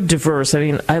so diverse. I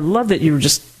mean, I love that you were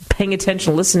just paying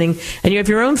attention, listening, and you have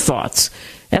your own thoughts.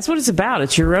 That's what it's about.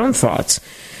 It's your own thoughts.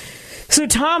 So,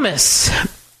 Thomas,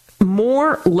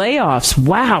 more layoffs.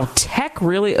 Wow, tech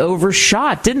really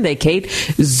overshot, didn't they, Kate?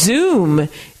 Zoom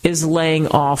is laying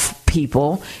off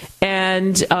people.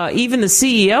 And even the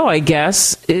CEO, I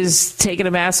guess, is taking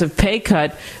a massive pay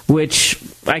cut, which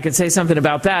I could say something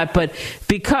about that. But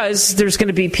because there's going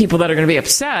to be people that are going to be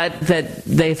upset that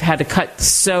they've had to cut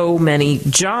so many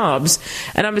jobs.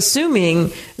 And I'm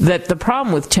assuming that the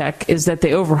problem with tech is that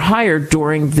they overhired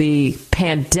during the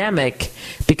pandemic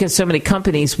because so many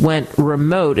companies went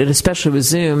remote, and especially with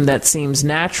Zoom, that seems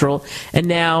natural. And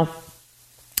now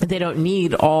they don't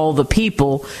need all the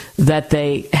people that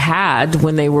they had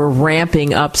when they were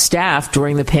ramping up staff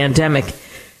during the pandemic.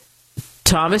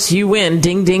 Thomas, you win.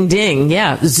 Ding, ding, ding.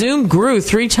 Yeah, Zoom grew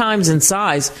 3 times in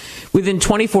size within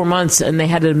 24 months, and they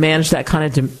had to manage that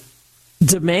kind of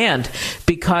demand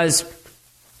because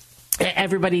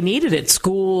everybody needed it.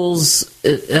 Schools,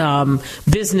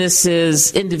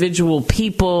 businesses, individual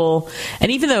people.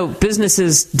 And even though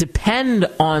businesses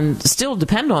still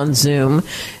depend on Zoom,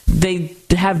 they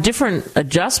have different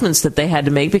adjustments that they had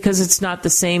to make because it's not the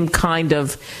same kind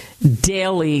of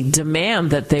daily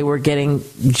demand that they were getting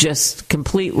just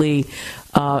completely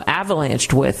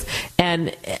avalanched with.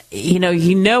 And, you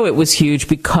know it was huge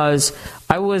because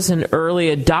I was an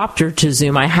early adopter to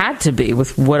Zoom. I had to be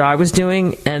with what I was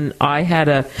doing, and I had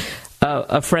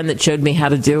a friend that showed me how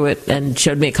to do it and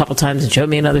showed me a couple times and showed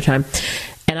me another time.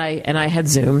 And I had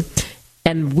Zoom.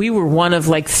 And we were one of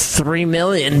like 3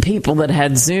 million people that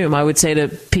had Zoom. I would say to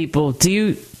people, do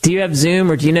you have Zoom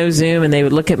or do you know Zoom? And they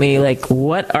would look at me like,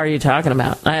 what are you talking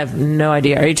about? I have no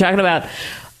idea. Are you talking about,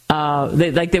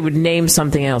 they would name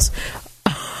something else.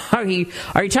 Are you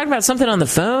talking about something on the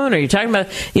phone? Are you talking about,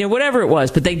 whatever it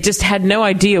was? But they just had no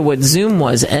idea what Zoom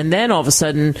was. And then all of a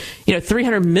sudden,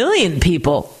 300 million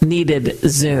people needed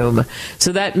Zoom.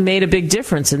 So that made a big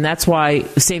difference. And that's why,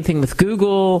 same thing with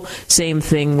Google, same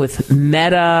thing with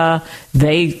Meta.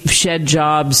 They shed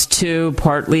jobs too,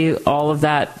 partly all of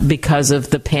that because of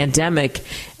the pandemic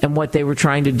and what they were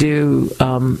trying to do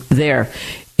there.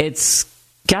 It's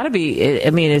got to be,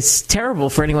 it's terrible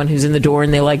for anyone who's in the door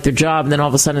and they like their job, and then all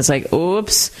of a sudden it's like,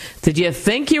 oops, did you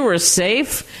think you were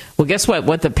safe? Well, guess what?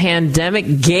 What the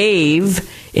pandemic gave,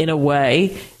 in a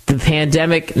way, the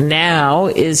pandemic now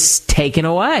is taken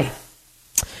away.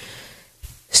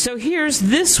 So here's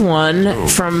this one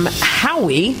from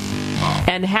Howie,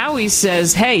 and Howie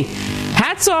says, hey,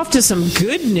 hats off to some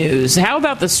good news. How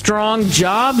about the strong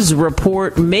jobs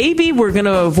report? Maybe we're going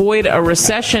to avoid a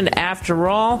recession after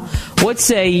all. What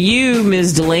say you,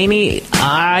 Ms. Delaney?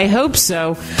 I hope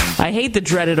so. I hate the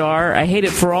dreaded R. I hate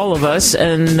it for all of us,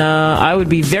 and I would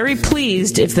be very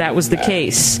pleased if that was the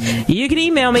case. You can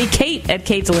email me,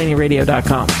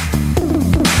 Kate@KateDelaneyRadio.com.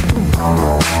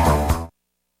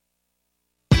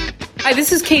 Hi,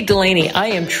 this is Kate Delaney. I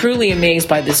am truly amazed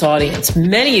by this audience.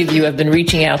 Many of you have been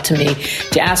reaching out to me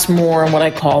to ask more on what I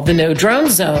call the No Drone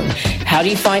Zone. How do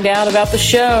you find out about the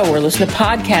show or listen to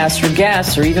podcasts or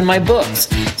guests or even my books?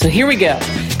 So here we go.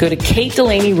 Go to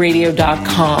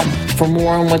KateDelaneyRadio.com for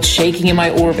more on what's shaking in my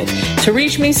orbit. To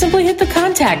reach me, simply hit the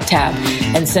contact tab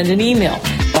and send an email.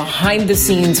 Behind the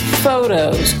scenes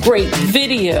photos, great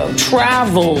video,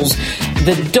 travels,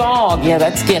 the dog, yeah,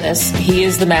 that's Guinness. He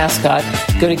is the mascot.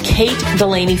 Go to Kate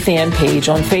Delaney fan page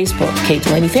on Facebook. Kate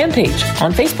Delaney fan page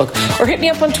on Facebook. Or hit me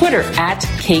up on Twitter at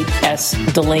Kate S.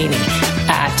 Delaney.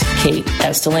 At Kate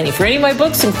S. Delaney. For any of my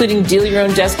books, including Deal Your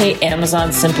Own Destiny,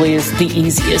 Amazon simply is the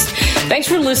easiest. Thanks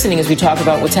for listening as we talk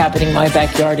about what's happening in my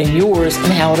backyard and yours and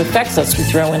how it affects us. We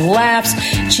throw in laughs,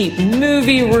 cheap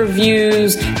movie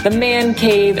reviews, the man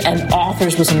cave, and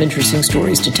authors with some interesting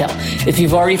stories to tell. If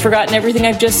you've already forgotten everything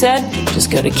I've just said, just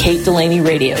go to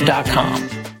KateDelaneyRadio.com.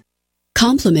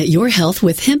 Complement your health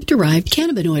with hemp-derived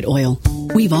cannabinoid oil.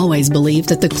 We've always believed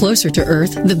that the closer to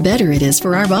Earth, the better it is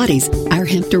for our bodies. Our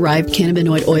hemp-derived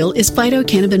cannabinoid oil is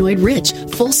phytocannabinoid-rich,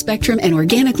 full-spectrum, and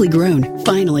organically grown.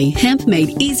 Finally, hemp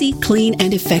made easy, clean,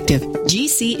 and effective.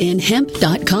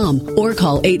 GCNhemp.com or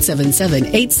call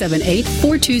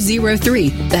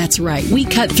 877-878-4203. That's right, we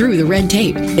cut through the red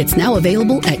tape. It's now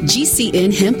available at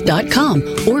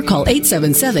GCNhemp.com or call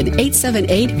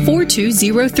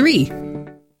 877-878-4203.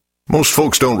 Most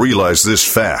folks don't realize this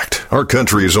fact. Our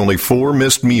country is only 4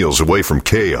 missed meals away from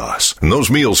chaos, and those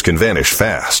meals can vanish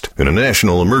fast. In a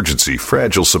national emergency,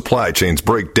 fragile supply chains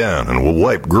break down and will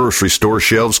wipe grocery store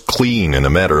shelves clean in a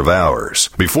matter of hours.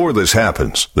 Before this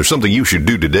happens, there's something you should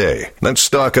do today. That's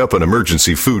stock up on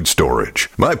emergency food storage.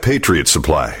 My Patriot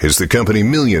Supply is the company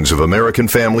millions of American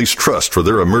families trust for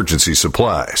their emergency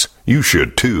supplies. You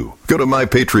should too. Go to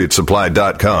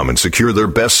MyPatriotSupply.com and secure their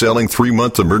best-selling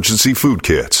 3-month emergency food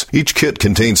kits. Each kit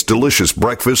contains delicious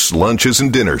breakfasts, lunches,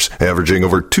 and dinners, averaging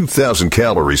over 2,000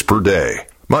 calories per day.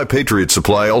 My Patriot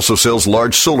Supply also sells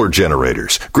large solar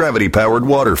generators, gravity-powered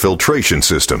water filtration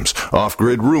systems,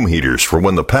 off-grid room heaters for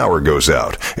when the power goes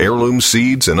out, heirloom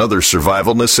seeds, and other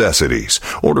survival necessities.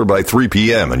 Order by 3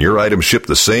 p.m. and your items ship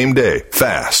the same day,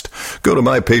 fast. Go to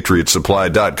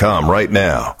MyPatriotSupply.com right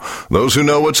now. Those who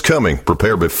know what's coming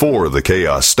prepare before the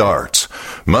chaos starts.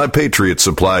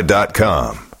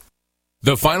 MyPatriotSupply.com.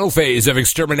 The final phase of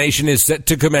extermination is set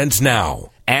to commence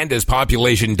now. And as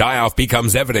population die-off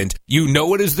becomes evident, you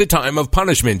know it is the time of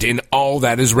punishment in all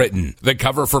that is written. The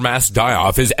cover for mass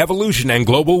die-off is evolution and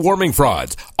global warming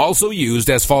frauds, also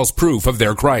used as false proof of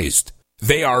their Christ.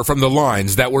 They are from the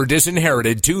lines that were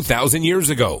disinherited 2,000 years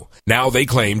ago. Now they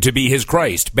claim to be his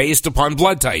Christ based upon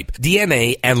blood type,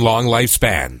 DNA, and long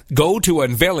lifespan. Go to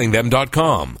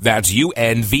unveilingthem.com. That's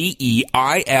UNVEILING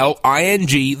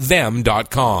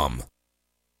them.com.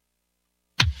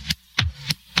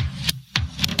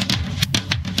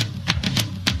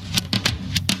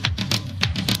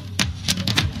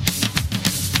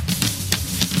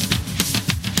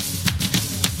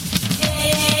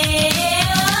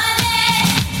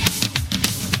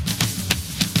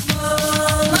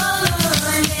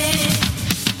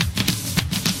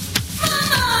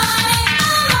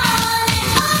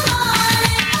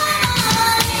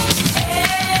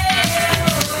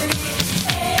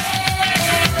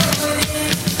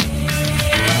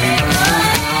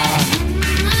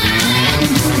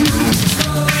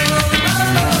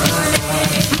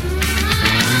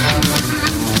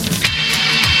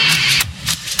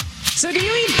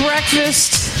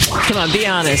 Come on, be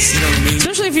honest.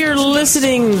 Especially if you're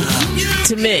listening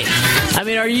to me. I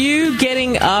mean, are you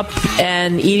getting up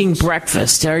and eating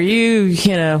breakfast? Are you,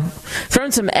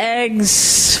 throwing some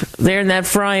eggs there in that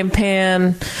frying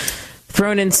pan,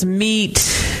 throwing in some meat,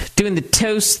 doing the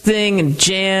toast thing and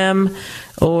jam,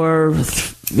 or,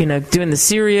 doing the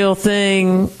cereal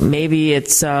thing? Maybe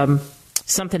it's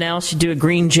something else. You do a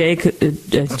green shake.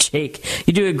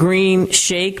 You do a green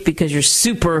shake because you're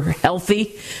super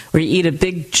healthy, or you eat a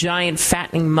big, giant,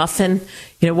 fattening muffin.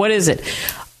 What is it?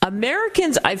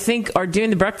 Americans, I think, are doing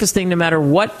the breakfast thing no matter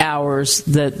what hours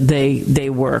that they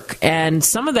work. And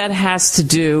some of that has to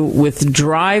do with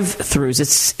drive-thrus.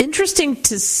 It's interesting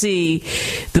to see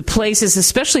the places,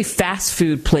 especially fast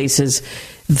food places,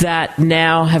 that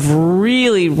now have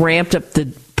really ramped up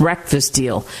the breakfast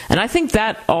deal. And I think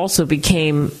that also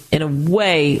became, in a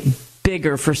way,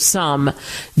 bigger for some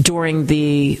during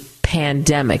the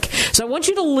pandemic. So I want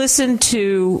you to listen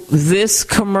to this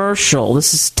commercial.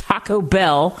 This is Taco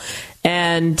Bell,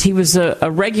 and he was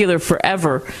a regular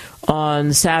forever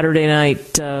on Saturday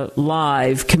Night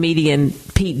Live, comedian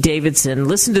Pete Davidson.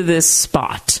 Listen to this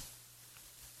spot.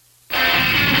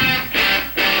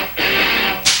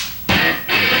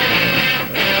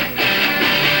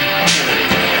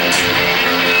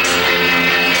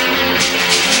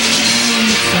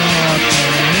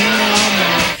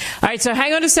 All right, so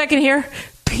hang on a second here.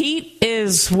 Pete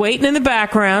is waiting in the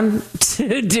background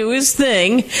to do his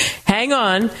thing. Hang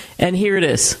on, and here it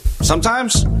is.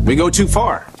 Sometimes we go too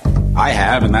far. I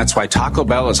have, and that's why Taco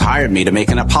Bell has hired me to make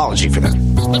an apology for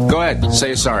them. Go ahead,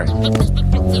 say sorry.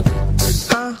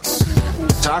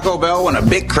 Taco Bell went a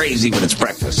bit crazy with its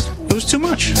breakfast. It was too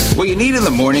much. What you need in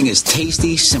the morning is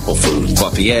tasty, simple food.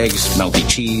 Fluffy eggs, melty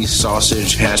cheese,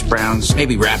 sausage, hash browns,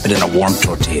 maybe wrap it in a warm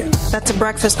tortilla. That's a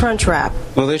breakfast crunch wrap.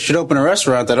 Well, they should open a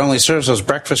restaurant that only serves those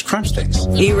breakfast crunch things.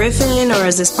 Are you riffing, or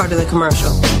is this part of the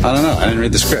commercial? I don't know. I didn't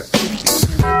read the script.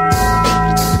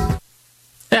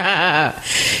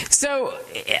 So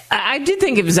I did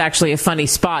think it was actually a funny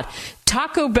spot.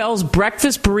 Taco Bell's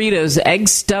breakfast burritos, egg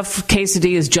stuffed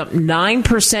quesadillas jumped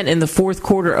 9% in the fourth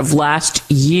quarter of last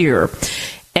year.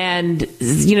 And,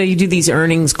 you know, you do these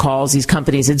earnings calls, these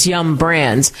companies, it's Yum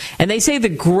Brands, and they say the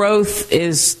growth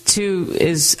has to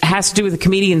do with the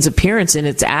comedian's appearance in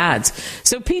its ads.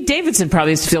 So Pete Davidson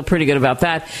probably has to feel pretty good about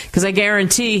that, because I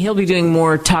guarantee he'll be doing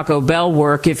more Taco Bell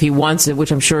work if he wants it,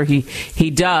 which I'm sure he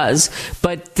does.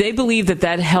 But they believe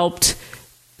that helped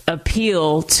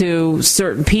appeal to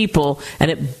certain people,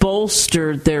 and it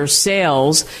bolstered their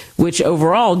sales, which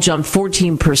overall jumped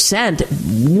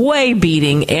 14%, way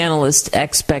beating analyst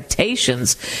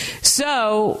expectations.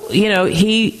 So, you know,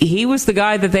 he was the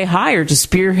guy that they hired to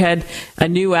spearhead a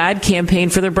new ad campaign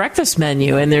for their breakfast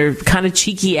menu, and they're kind of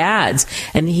cheeky ads,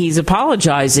 and he's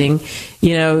apologizing,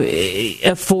 you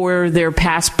know, for their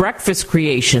past breakfast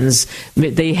creations.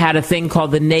 They had a thing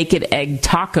called the naked egg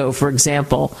taco, for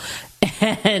example.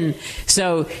 And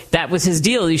so that was his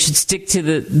deal. You should stick to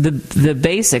the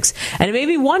basics. And it made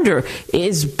me wonder,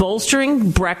 is bolstering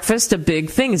breakfast a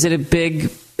big thing? Is it a big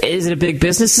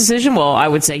business decision? Well, I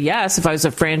would say yes, if I was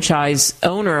a franchise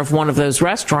owner of one of those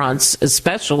restaurants,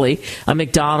 especially a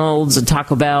McDonald's and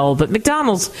Taco Bell. But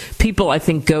McDonald's people, I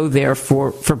think, go there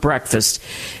for breakfast.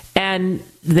 And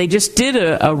they just did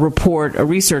a report, a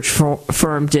research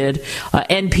firm did,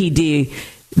 NPD.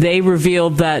 They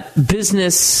revealed that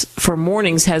business for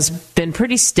mornings has been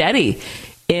pretty steady,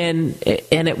 and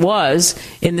it was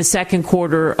in the second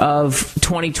quarter of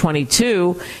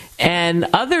 2022, and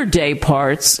other day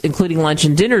parts, including lunch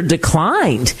and dinner,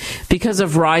 declined because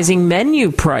of rising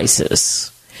menu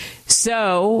prices.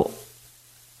 So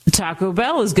Taco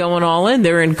Bell is going all in.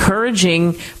 They're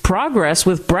encouraging progress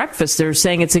with breakfast. They're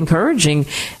saying it's encouraging,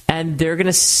 and they're going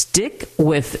to stick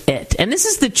with it. And this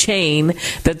is the chain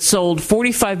that sold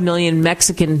 45 million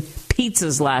Mexican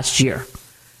pizzas last year.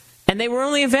 And they were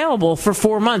only available for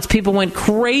 4 months. People went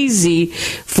crazy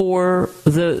for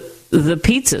the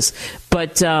pizzas.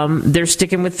 But they're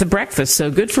sticking with the breakfast.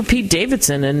 So good for Pete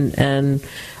Davidson and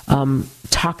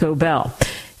Taco Bell.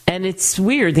 And it's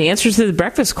weird. The answer to the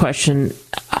breakfast question,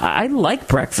 I like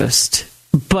breakfast,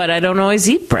 but I don't always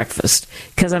eat breakfast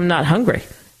because I'm not hungry.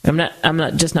 I'm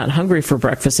not hungry for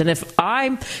breakfast. And if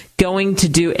I'm going to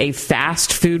do a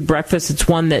fast food breakfast, it's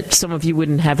one that some of you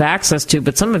wouldn't have access to,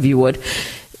 but some of you would.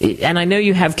 And I know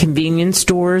you have convenience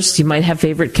stores. You might have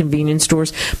favorite convenience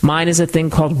stores. Mine is a thing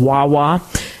called Wawa,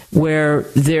 where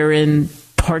they're in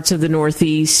parts of the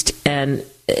Northeast and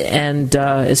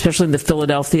especially in the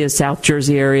Philadelphia, South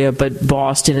Jersey area, but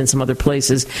Boston and some other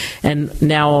places, and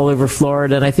now all over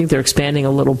Florida. And I think they're expanding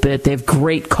a little bit. They have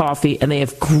great coffee, and they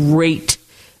have great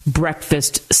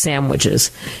breakfast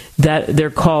sandwiches that they're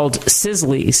called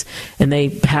Sizzlies, and they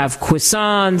have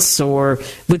croissants or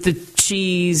with the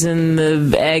cheese and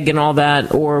the egg and all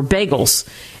that, or bagels.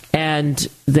 And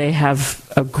they have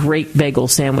a great bagel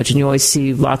sandwich, and you always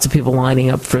see lots of people lining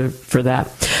up for that.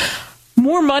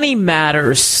 More money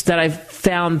matters that I've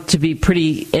found to be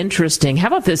pretty interesting. How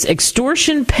about this?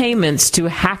 Extortion payments to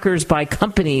hackers by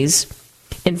companies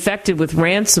infected with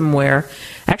ransomware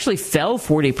actually fell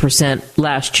 40%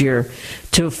 last year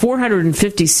to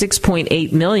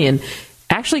 $456.8 million,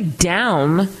 actually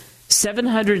down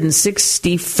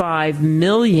 $765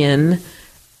 million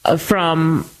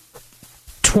from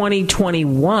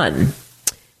 2021.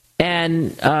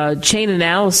 And Chain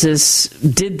Analysis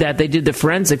did that. They did the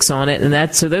forensics on it,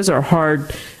 and so those are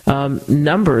hard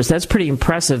numbers. That's pretty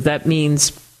impressive. That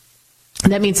means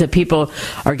that people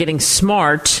are getting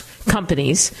smart,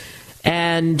 companies,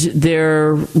 and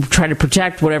they're trying to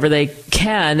protect whatever they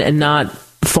can and not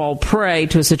fall prey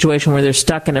to a situation where they're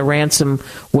stuck in a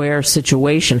ransomware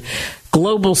situation.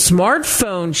 Global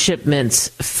smartphone shipments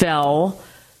fell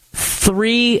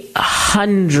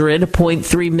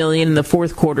 300.3 million in the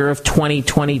fourth quarter of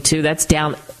 2022. That's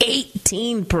down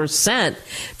 18%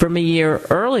 from a year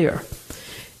earlier.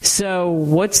 So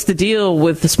what's the deal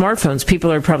with the smartphones?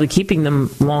 People are probably keeping them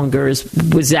longer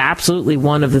was absolutely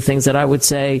one of the things that I would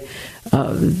say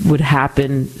would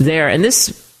happen there. And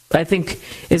this, I think,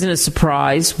 isn't a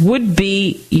surprise.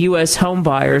 Would-be U.S. home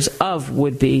buyers,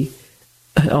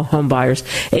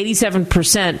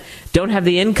 87% don't have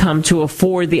the income to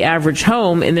afford the average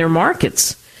home in their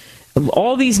markets.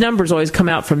 All these numbers always come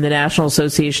out from the National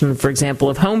Association, for example,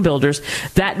 of Home Builders.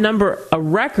 That number, a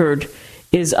record,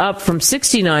 is up from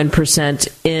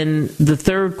 69% in the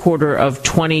third quarter of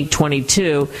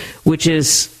 2022, which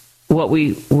is what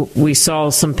we saw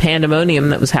some pandemonium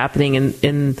that was happening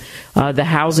in the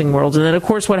housing world. And then, of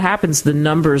course, what happens? The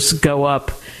numbers go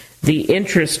up. The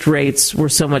interest rates were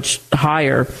so much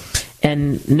higher,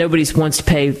 and nobody wants to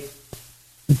pay a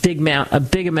big amount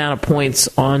of points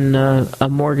on a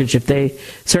mortgage if they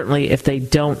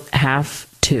don't have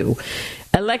to.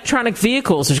 Electronic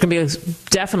vehicles. There's going to be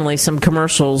definitely some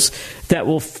commercials that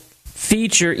will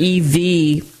feature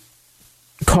EV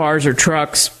cars or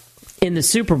trucks in the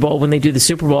Super Bowl when they do the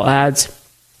Super Bowl ads.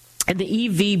 And the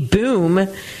EV boom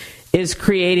is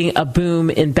creating a boom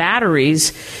in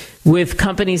batteries, with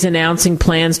companies announcing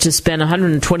plans to spend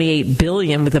 $128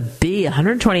 billion with a B,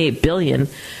 $128 billion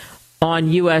on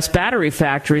U.S. battery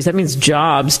factories. That means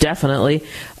jobs, definitely.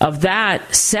 Of that,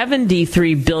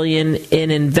 $73 billion in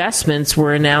investments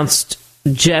were announced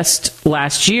just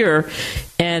last year,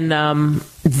 and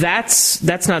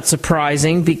that's not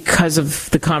surprising because of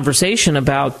the conversation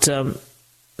about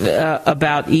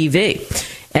EV.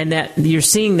 And that you're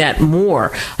seeing that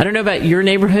more. I don't know about your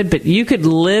neighborhood, but you could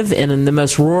live in the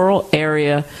most rural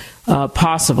area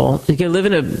possible. You could live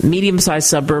in a medium-sized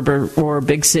suburb or a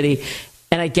big city,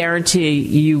 and I guarantee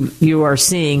you are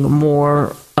seeing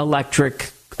more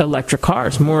electric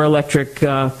cars, more electric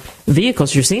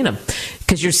vehicles. You're seeing them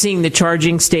because you're seeing the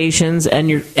charging stations, and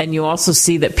you also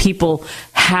see that people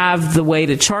have the way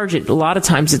to charge it. A lot of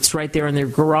times, it's right there in their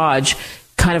garage,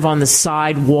 kind of on the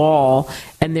side wall,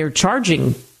 and they're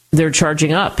charging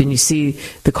up, and you see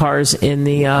the cars in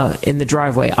the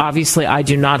driveway. Obviously, I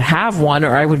do not have one,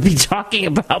 or I would be talking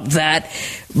about that,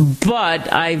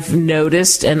 but I've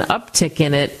noticed an uptick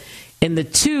in it in the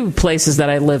two places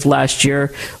that I lived last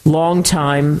year, long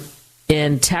time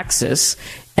in Texas,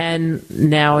 and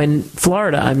now in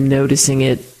Florida. I'm noticing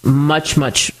it much,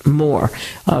 much more.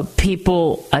 I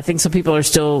think some people are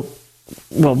still,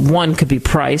 well, one could be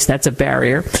price. That's a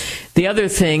barrier. The other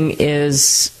thing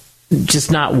is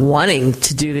just not wanting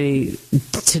to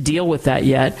deal with that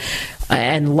yet,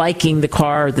 and liking the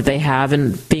car that they have,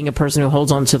 and being a person who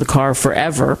holds on to the car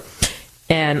forever.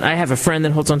 And I have a friend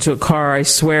that holds on to a car. I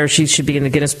swear she should be in the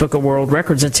Guinness Book of World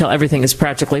Records until everything is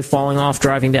practically falling off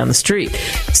driving down the street.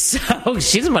 So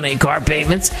she doesn't want any car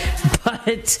payments.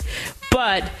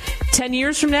 But 10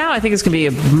 years from now, I think it's going to be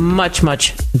a much,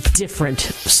 much different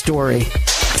story.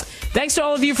 Thanks to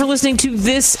all of you for listening to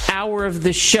this hour of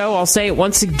the show. I'll say it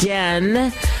once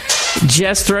again.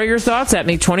 Just throw your thoughts at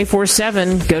me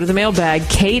 24/7. Go to the mailbag,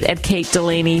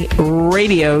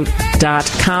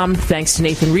 kate@KateDelaneyRadio.com. Thanks to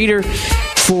Nathan Reeder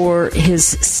for his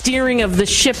steering of the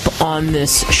ship on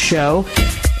this show.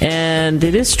 And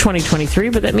it is 2023,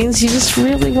 but that means you just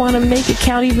really want to make it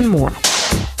count even more.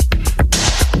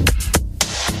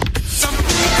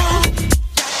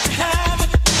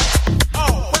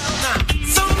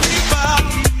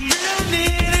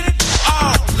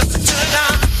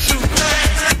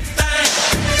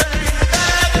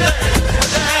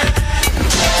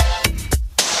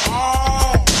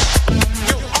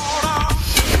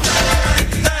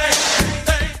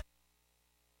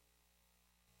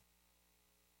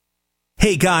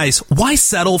 Hey guys, why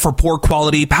settle for poor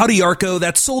quality Pouty-Arco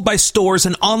that's sold by stores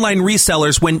and online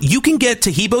resellers when you can get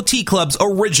Tahibo Tea Club's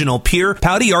original pure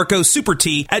Pouty-Arco Super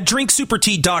Tea at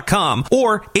drinksupertea.com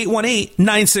or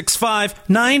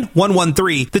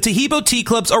 818-965-9113. The Tahibo Tea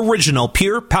Club's original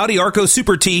pure Pouty-Arco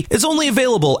Super Tea is only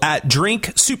available at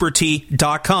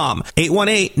drinksupertea.com.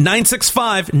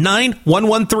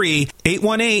 818-965-9113.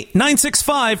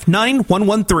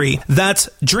 818-965-9113. That's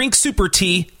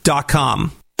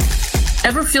drinksupertea.com.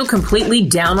 Ever feel completely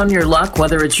down on your luck,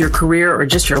 whether it's your career or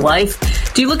just your life?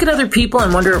 Do you look at other people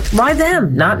and wonder, why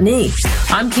them, not me?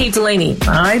 I'm Kate Delaney.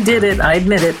 I did it. I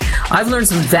admit it. I've learned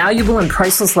some valuable and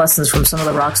priceless lessons from some of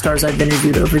the rock stars I've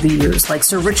interviewed over the years, like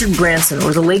Sir Richard Branson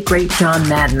or the late, great John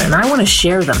Madden, and I want to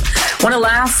share them. Want to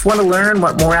laugh? Want to learn?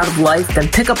 Want more out of life? Then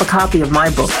pick up a copy of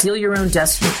my book, Deal Your Own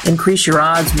Destiny. Increase your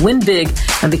odds, win big,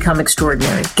 and become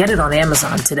extraordinary. Get it on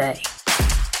Amazon today.